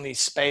creating these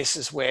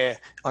spaces where,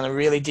 on a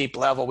really deep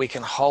level, we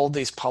can hold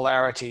these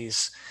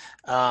polarities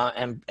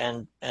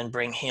and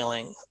bring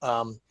healing.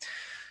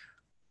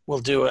 We'll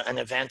do an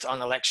event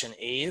on election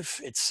eve.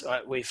 It's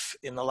we've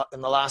in the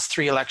last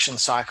 3 election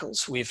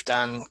cycles, we've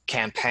done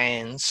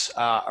campaigns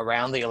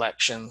around the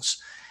elections,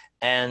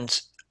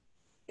 and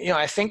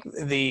I think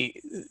the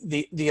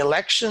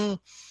election,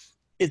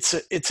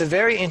 it's a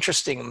very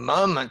interesting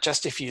moment,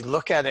 just if you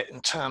look at it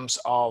in terms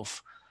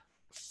of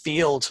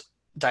field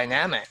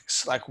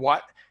dynamics, like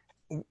what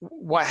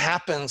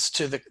happens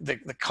to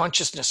the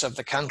consciousness of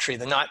the country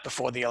the night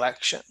before the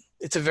election.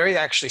 It's a very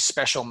actually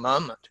special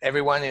moment.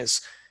 Everyone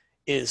is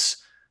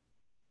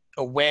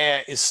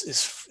aware,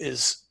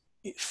 is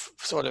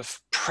sort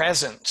of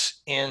present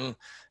in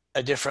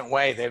a different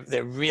way.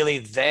 They're really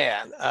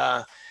there,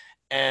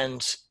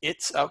 and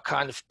it's a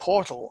kind of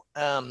portal.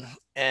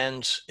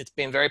 And it's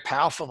been very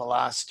powerful the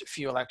last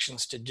few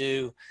elections to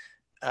do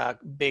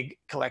big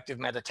collective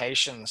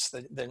meditations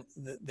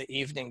the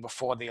evening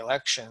before the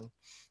election,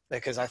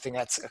 because I think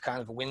that's a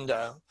kind of a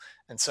window.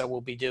 And so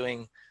we'll be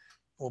doing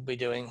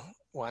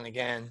one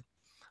again.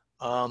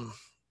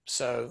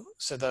 So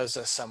those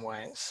are some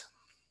ways.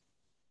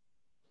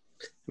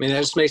 I mean, that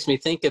just makes me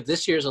think of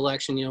this year's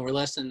election. We're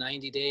less than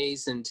 90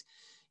 days, and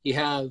you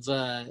have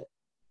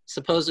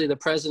supposedly the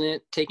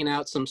president taking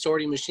out some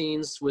sorting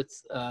machines with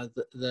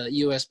the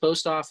U.S.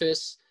 Post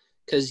Office,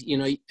 because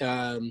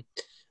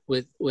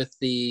with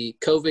the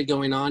COVID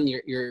going on,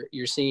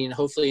 you're seeing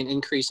hopefully an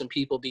increase in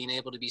people being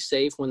able to be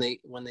safe when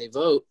they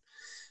vote.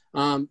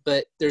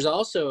 But there's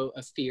also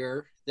a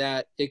fear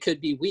that it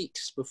could be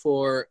weeks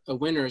before a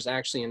winner is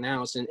actually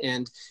announced.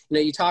 And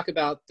you talk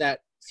about that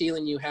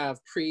feeling you have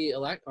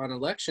on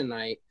election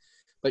night,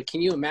 but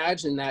can you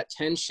imagine that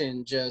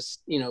tension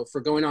just, for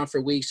going on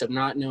for weeks of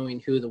not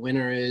knowing who the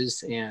winner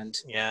is? And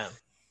yeah,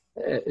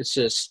 it's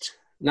just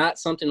not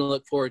something to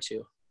look forward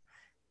to.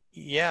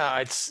 Yeah,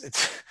 it's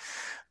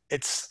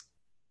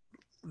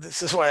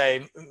this is why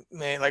I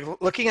mean, like,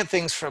 looking at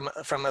things from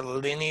a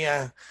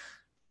linear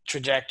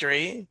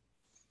trajectory,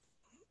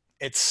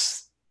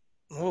 it's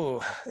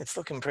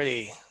looking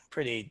pretty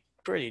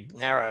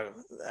narrow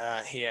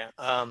here,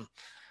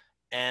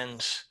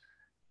 and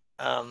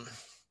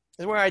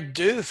where I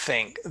do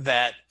think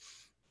that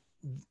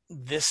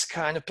this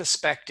kind of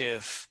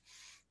perspective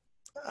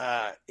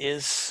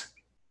is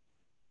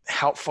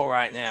helpful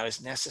right now,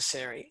 is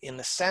necessary, in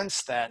the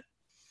sense that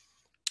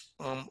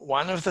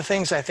one of the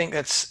things I think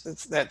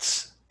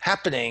that's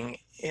happening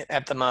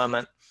at the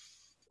moment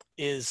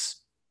is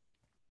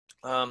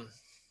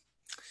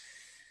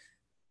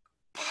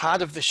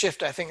part of the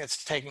shift I think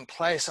that's taking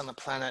place on the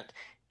planet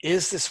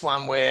is this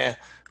one where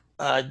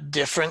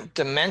different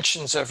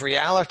dimensions of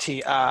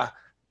reality are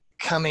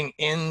coming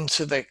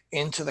into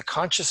the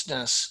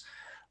consciousness.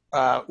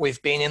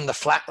 We've been in the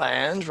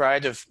flatland,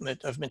 right, of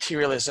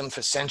materialism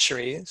for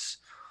centuries,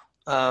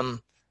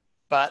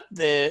 but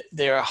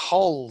there are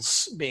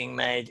holes being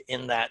made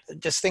in that.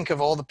 Just think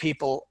of all the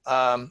people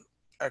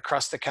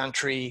across the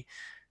country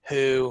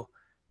who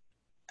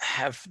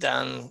have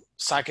done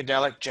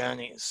psychedelic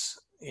journeys.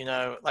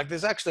 Like,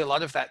 there's actually a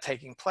lot of that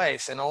taking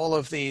place, and all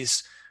of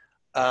these,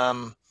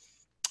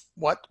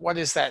 what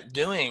is that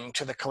doing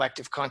to the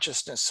collective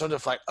consciousness? Sort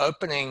of like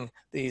opening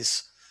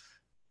these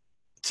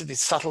to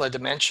these subtler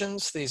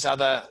dimensions, these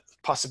other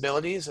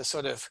possibilities, are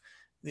sort of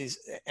these,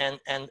 and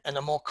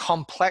a more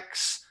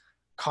complex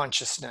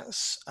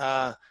consciousness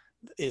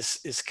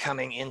is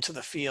coming into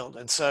the field.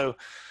 And so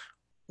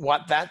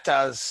what that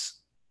does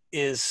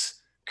is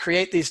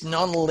create these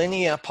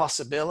non-linear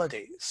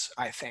possibilities,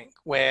 I think,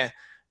 where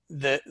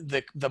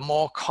the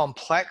more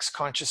complex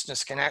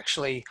consciousness can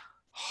actually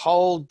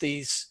hold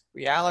these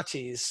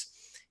realities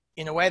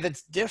in a way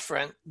that's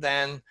different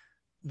than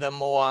the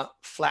more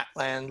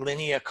flatland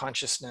linear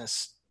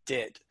consciousness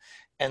did.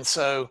 And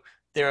so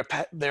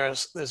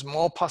there's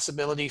more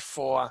possibility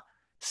for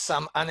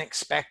some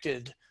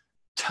unexpected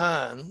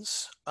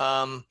turns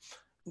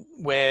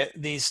where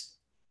these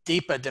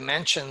deeper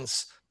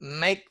dimensions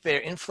make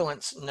their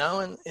influence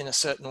known in a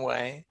certain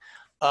way,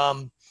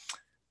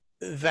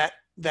 that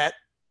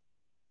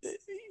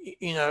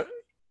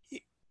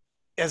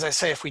as I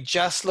say, if we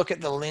just look at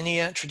the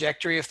linear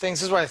trajectory of things,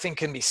 this is what I think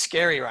can be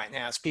scary right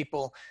now, is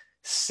people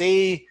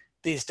see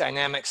these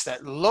dynamics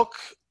that look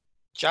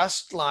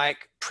just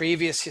like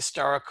previous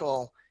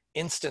historical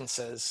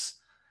instances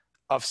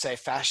of, say,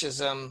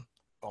 fascism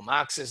or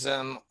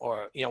Marxism,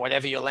 or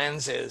whatever your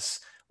lens is,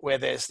 where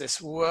there's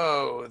this,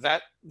 whoa,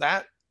 that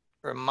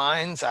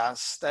reminds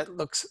us that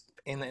looks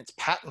in its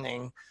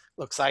patterning,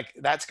 looks like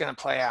that's going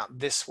to play out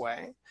this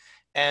way.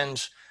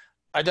 And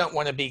I don't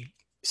want to be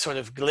sort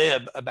of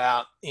glib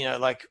about,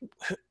 like,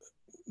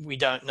 we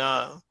don't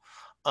know.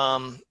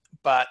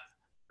 But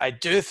I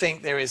do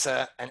think there is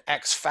an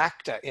X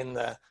factor in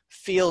the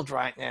field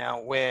right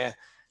now where,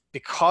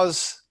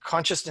 because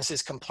consciousness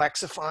is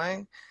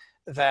complexifying,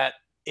 that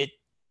it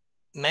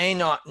may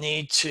not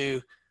need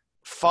to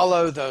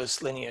follow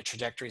those linear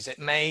trajectories. It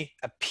may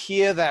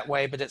appear that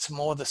way, but it's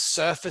more the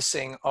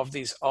surfacing of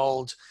these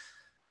old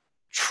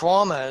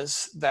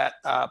traumas that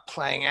are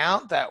playing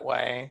out that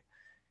way,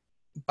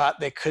 but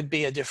there could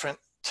be a different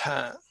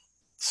turn.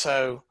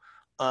 So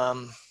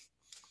we're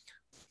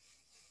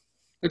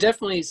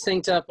definitely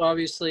synced up,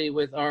 obviously,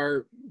 with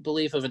our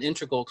belief of an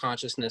integral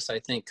consciousness,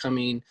 I think,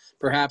 coming,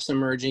 perhaps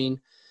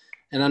emerging.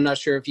 And I'm not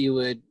sure if you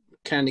would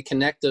kind of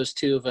connect those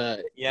two of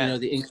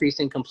the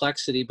increasing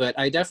complexity, but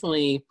I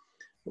definitely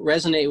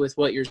resonate with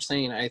what you're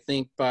saying. I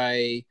think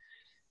by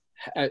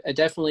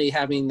definitely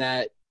having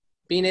that,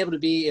 being able to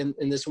be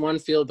in this one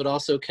field, but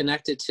also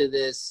connected to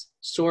this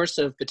source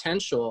of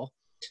potential.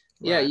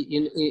 Right.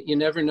 Yeah, you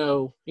never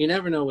know. You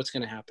never know what's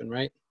going to happen,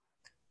 right?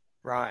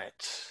 Right.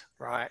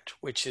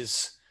 Which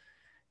is,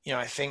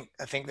 I think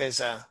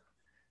there's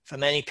for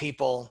many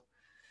people,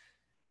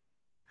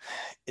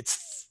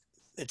 it's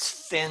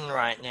thin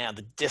right now.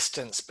 The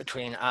distance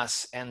between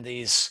us and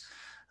these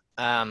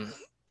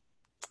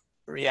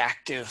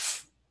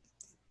reactive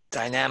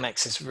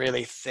dynamics is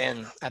really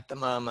thin at the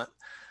moment.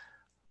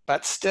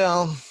 But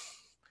still,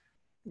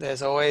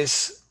 there's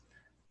always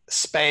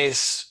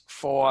space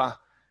for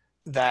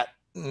that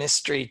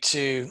mystery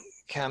to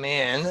come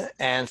in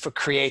and for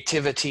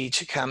creativity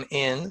to come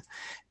in,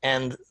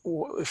 and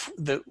what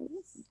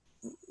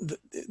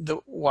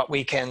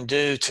we can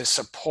do to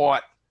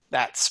support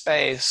that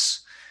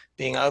space,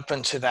 being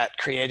open to that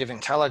creative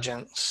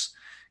intelligence,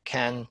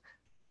 can,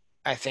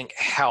 I think,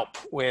 help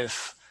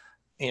with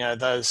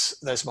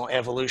those more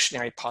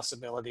evolutionary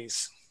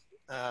possibilities.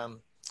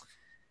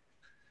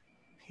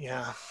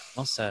 Yeah.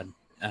 Well said.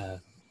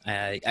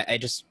 I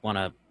just want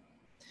to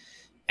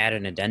add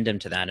an addendum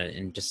to that,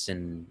 and just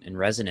in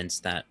resonance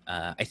that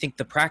I think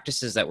the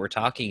practices that we're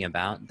talking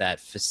about that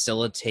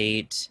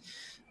facilitate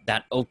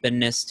that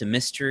openness to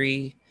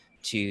mystery,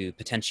 to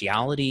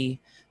potentiality,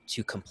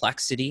 to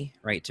complexity,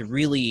 right? To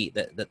really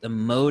the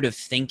mode of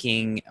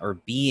thinking or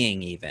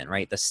being, even,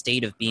 right? The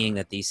state of being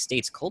that these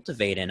states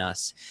cultivate in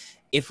us,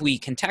 if we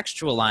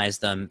contextualize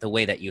them the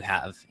way that you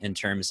have, in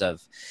terms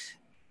of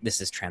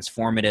this is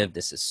transformative,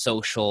 this is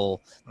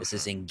social, this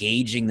is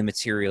engaging the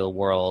material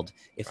world.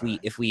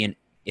 If we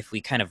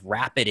kind of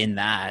wrap it in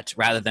that,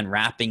 rather than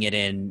wrapping it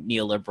in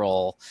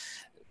neoliberal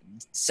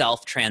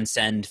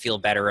self-transcend, feel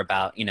better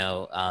about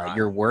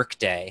your work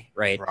day,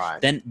 right?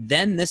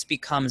 Then this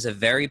becomes a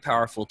very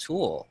powerful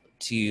tool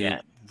to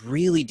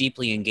really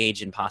deeply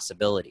engage in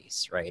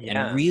possibilities, right?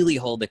 And really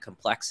hold the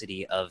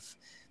complexity of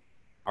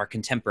our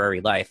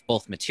contemporary life,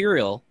 both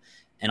material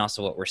and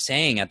also what we're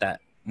saying at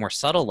that more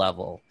subtle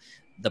level,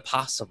 the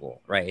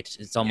possible, right?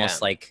 It's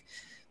almost like,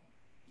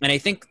 and I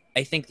think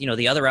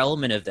the other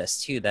element of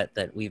this too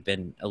that we've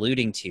been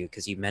alluding to,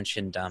 because you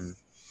mentioned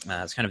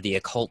it's kind of the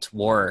occult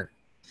war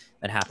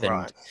that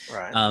happened.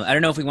 Right. I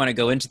don't know if we want to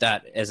go into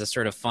that as a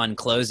sort of fun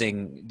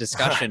closing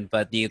discussion,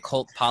 but the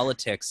occult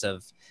politics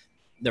of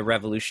the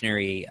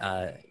revolutionary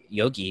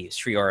yogi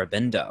Sri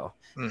Aurobindo,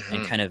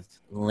 and kind of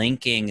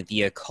linking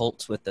the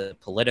occult with the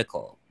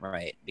political,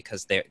 right?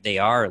 Because they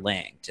are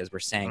linked, as we're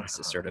saying. This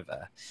is sort of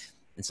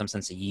in some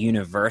sense, a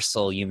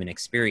universal human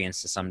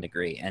experience to some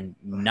degree, and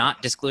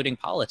not discluding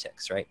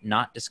politics, right?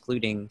 Not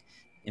discluding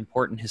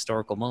important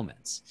historical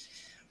moments.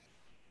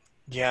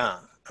 Yeah.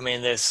 I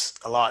mean, there's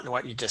a lot in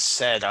what you just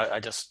said. I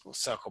just will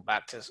circle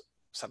back to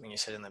something you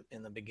said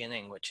in the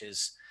beginning, which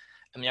is,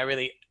 I mean, I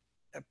really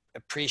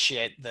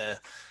appreciate the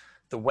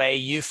way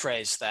you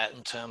phrase that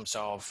in terms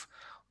of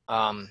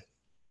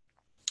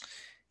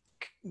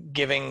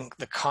giving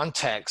the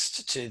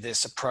context to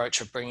this approach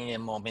of bringing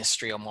in more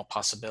mystery or more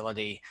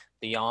possibility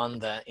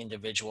beyond the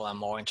individual and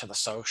more into the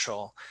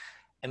social.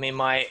 I mean,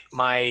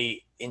 my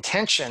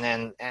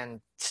intention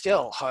and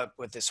still hope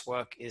with this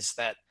work is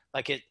that,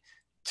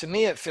 to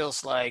me, it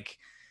feels like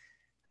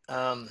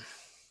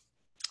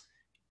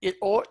it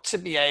ought to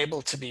be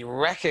able to be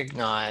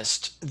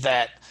recognized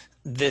that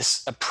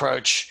this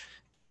approach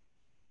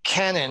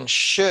can and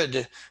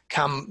should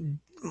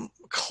come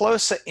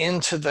closer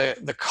into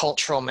the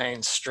cultural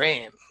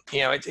mainstream.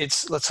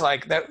 It's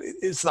like that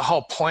is the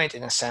whole point,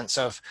 in a sense,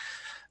 of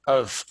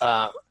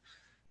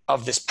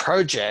this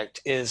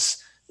project is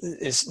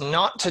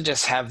not to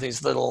just have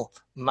these little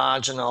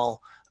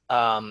marginal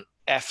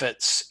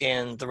efforts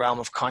in the realm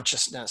of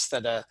consciousness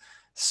that are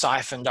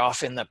siphoned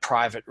off in the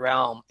private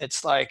realm.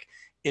 It's like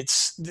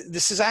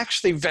this is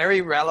actually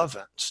very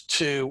relevant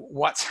to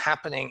what's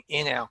happening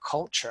in our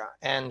culture.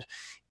 And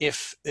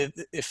if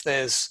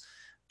there's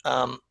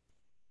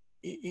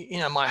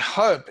my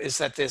hope is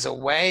that there's a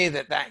way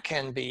that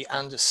can be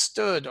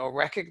understood or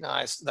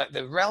recognized, that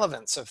the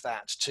relevance of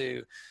that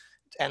to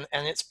and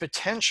its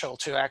potential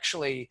to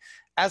actually,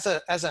 as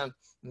a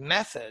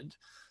method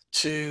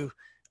to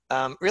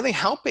really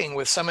helping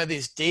with some of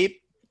these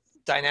deep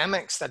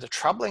dynamics that are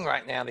troubling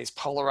right now, these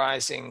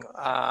polarizing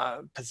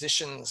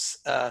positions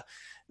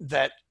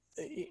that,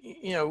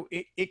 you know,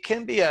 it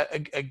can be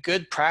a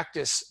good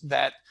practice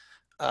that,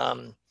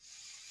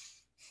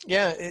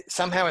 yeah, it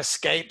somehow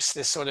escapes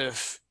this sort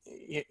of,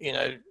 you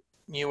know,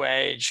 New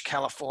Age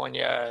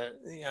California,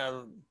 you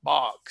know,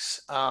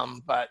 box.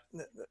 But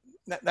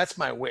that's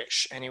my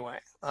wish anyway.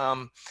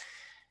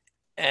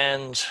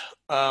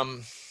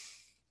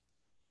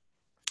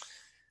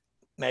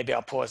 Maybe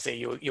I'll pause there.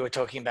 You were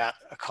talking about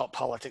occult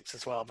politics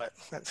as well, but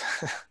that's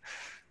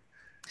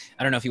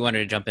I don't know if you wanted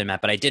to jump in,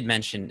 Matt, but I did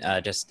mention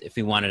just if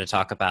we wanted to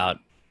talk about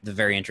the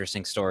very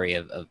interesting story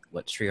of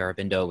what Sri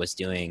Aurobindo was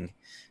doing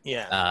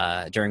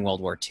during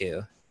World War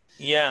II.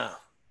 Yeah.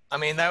 I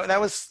mean, that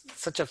was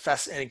such a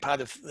fascinating part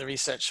of the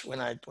research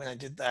when I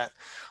did that.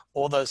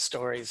 All those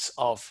stories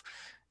of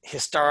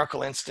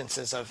historical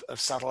instances of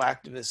subtle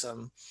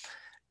activism.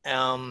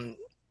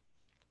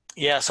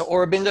 Yeah, so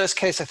Aurobindo's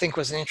case, I think,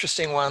 was an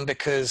interesting one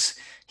because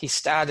he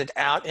started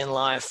out in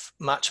life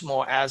much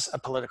more as a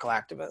political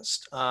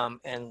activist,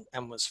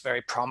 and was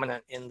very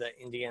prominent in the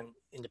Indian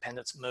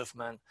independence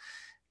movement.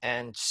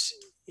 And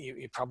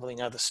you probably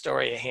know the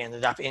story. He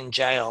ended up in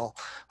jail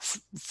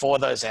for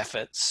those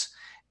efforts.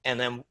 And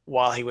then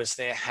while he was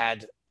there,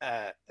 had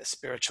a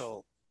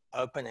spiritual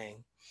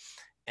opening.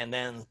 And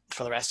then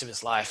for the rest of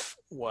his life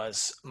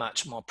was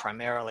much more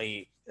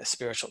primarily a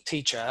spiritual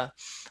teacher.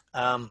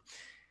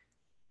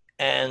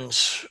 And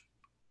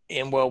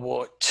in World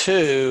War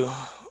II,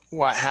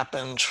 what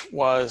happened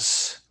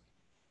was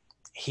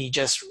he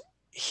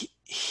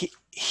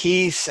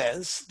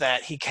says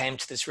that he came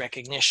to this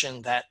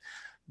recognition that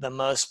the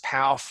most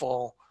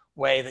powerful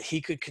way that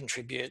he could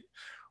contribute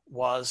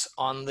was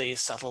on these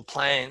subtle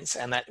planes,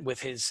 and that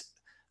with his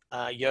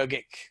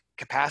yogic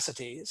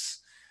capacities,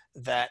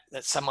 that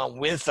someone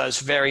with those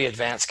very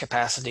advanced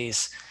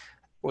capacities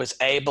was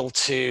able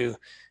to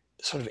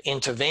sort of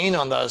intervene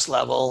on those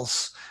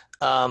levels,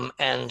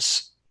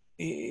 and,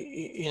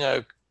 you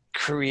know,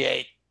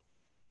 create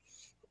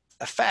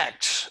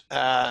effect,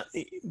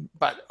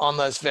 but on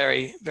those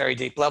very, very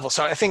deep levels.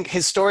 So I think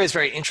his story is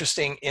very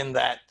interesting in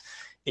that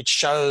it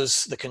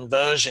shows the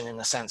conversion, in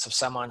the sense of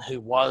someone who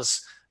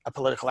was a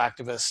political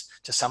activist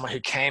to someone who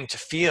came to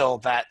feel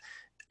that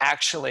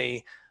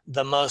actually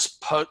the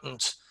most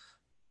potent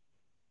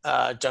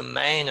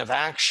domain of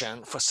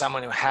action for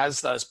someone who has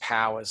those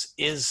powers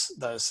is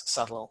those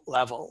subtle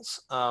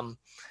levels.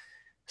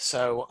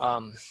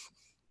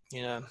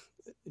 You know,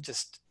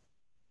 just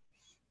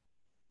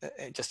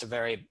a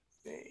very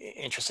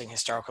interesting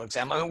historical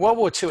example. I mean, World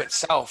War II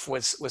itself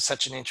was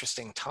such an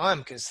interesting time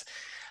because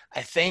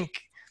I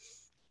think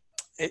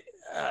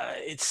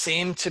it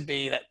seemed to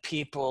be that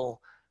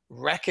people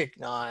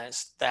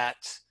recognized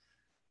that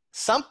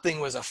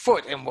something was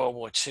afoot in World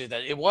War II,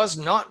 that it was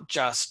not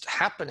just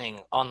happening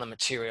on the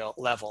material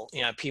level.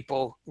 You know,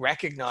 people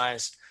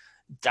recognized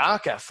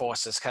darker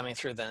forces coming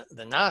through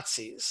the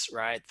Nazis,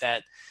 right?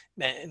 That,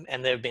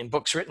 and there have been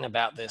books written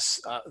about this,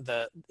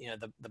 the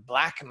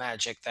black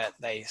magic that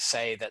they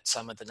say that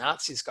some of the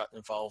Nazis got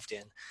involved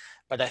in.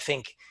 But I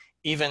think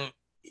even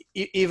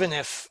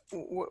if,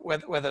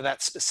 whether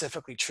that's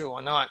specifically true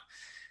or not,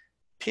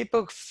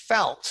 people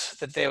felt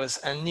that there was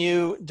a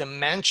new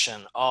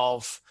dimension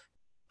of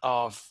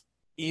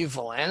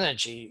evil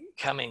energy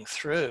coming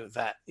through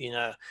that, you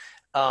know,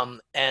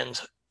 and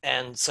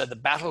so the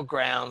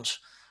battleground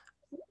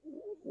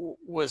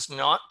was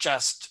not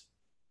just,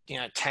 you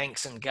know,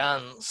 tanks and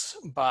guns,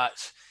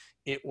 but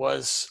it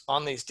was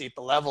on these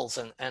deeper levels.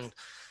 And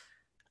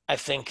I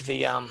think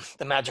the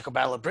Magical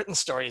Battle of Britain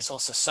story is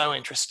also so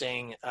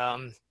interesting.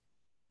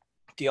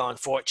 Dion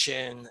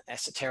Fortune,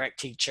 esoteric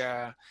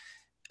teacher,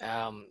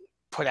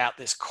 put out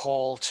this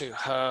call to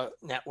her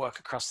network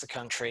across the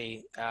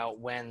country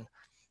when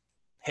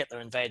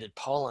Hitler invaded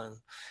Poland.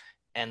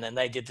 And then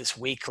they did this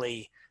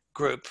weekly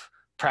group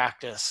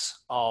practice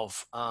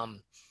of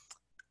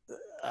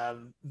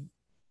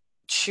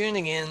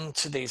tuning in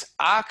to these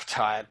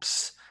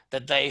archetypes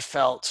that they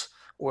felt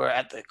were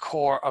at the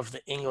core of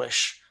the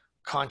English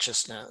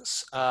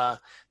consciousness,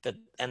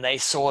 and they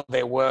saw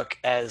their work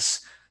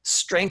as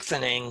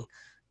strengthening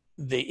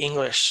the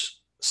English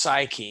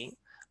psyche.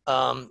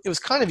 It was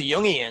kind of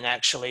Jungian,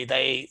 actually.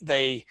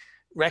 They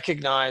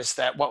recognized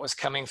that what was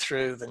coming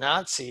through the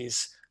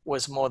Nazis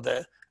was more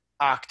the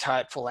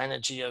archetypal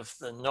energy of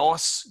the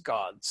Norse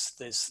gods,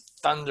 these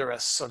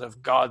thunderous sort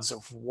of gods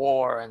of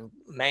war and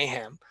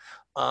mayhem.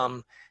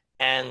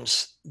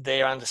 And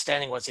their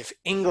understanding was if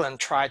England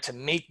tried to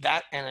meet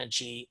that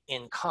energy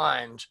in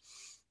kind,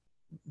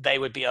 they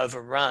would be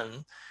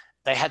overrun.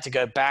 They had to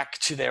go back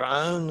to their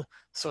own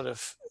sort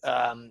of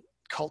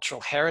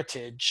cultural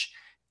heritage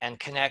and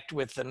connect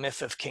with the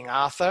myth of King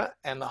Arthur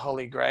and the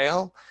Holy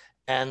Grail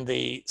and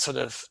the sort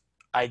of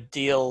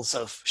ideals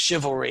of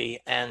chivalry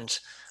and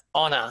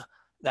honor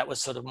that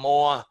was sort of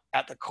more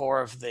at the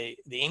core of the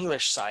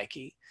English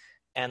psyche.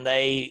 And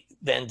they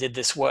then did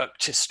this work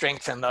to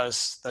strengthen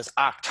those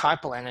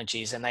archetypal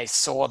energies, and they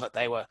saw that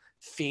they were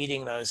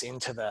feeding those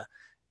into the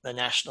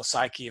national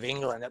psyche of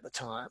England at the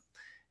time.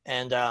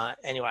 And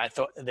anyway, I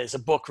thought there's a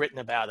book written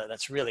about it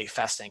that's really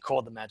fascinating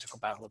called The Magical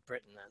Battle of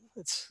Britain. And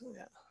it's,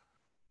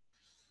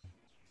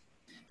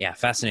 yeah,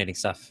 fascinating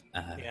stuff.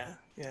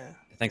 Yeah.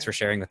 Thanks for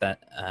sharing with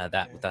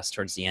that with us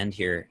towards the end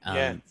here.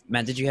 Yeah.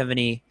 Matt, did you have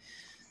any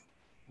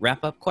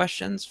wrap-up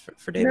questions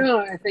for David?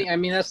 No, I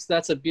mean,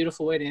 that's a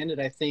beautiful way to end it.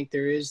 I think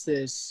there is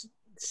this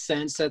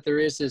sense that there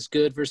is this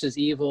good versus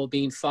evil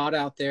being fought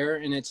out there,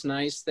 and it's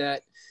nice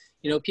that,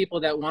 people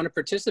that want to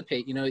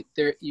participate, you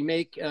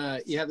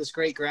have this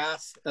great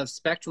graph of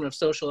spectrum of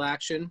social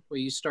action where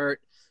you start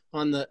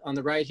on the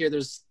right here.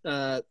 There's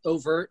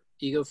overt.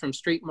 You go from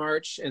street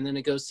march, and then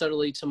it goes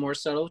subtly to more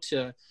subtle,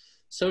 to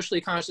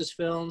socially conscious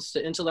films,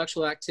 to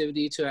intellectual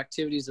activity, to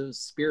activities of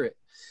spirit.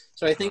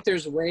 So I think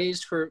there's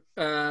ways for,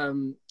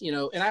 and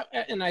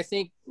I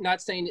think,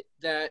 not saying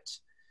that,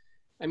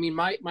 I mean,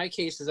 my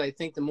case is, I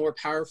think the more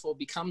powerful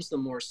becomes the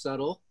more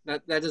subtle.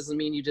 That doesn't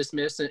mean you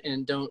dismiss it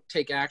and don't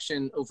take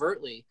action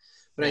overtly.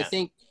 But I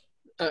think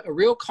a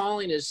real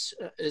calling is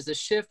a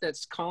shift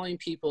that's calling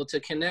people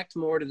to connect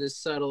more to this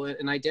subtle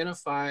and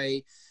identify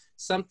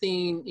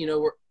something,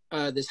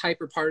 this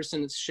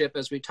hyper-partisanship,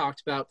 as we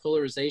talked about,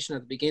 polarization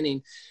at the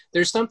beginning.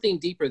 There's something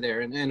deeper there.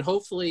 And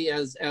hopefully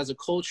as a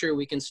culture,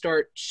 we can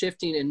start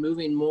shifting and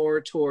moving more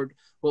toward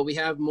what we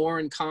have more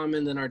in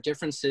common than our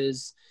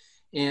differences.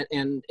 And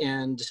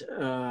it's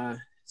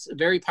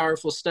very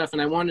powerful stuff.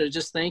 And I wanted to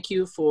just thank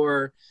you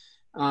for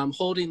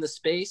holding the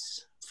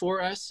space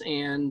for us.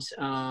 And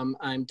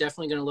I'm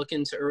definitely going to look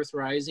into Earth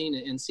Rising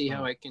and see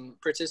how I can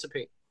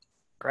participate.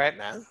 Great,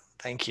 man.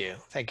 Thank you.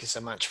 Thank you so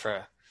much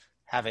for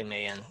having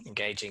me and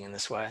engaging in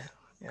this way.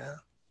 Yeah.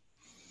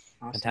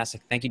 Awesome.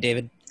 Fantastic. Thank you,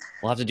 David.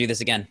 We'll have to do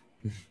this again.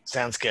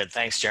 Sounds good.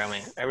 Thanks,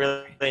 Jeremy. I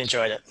really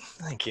enjoyed it.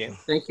 Thank you.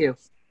 Thank you.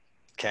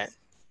 Okay.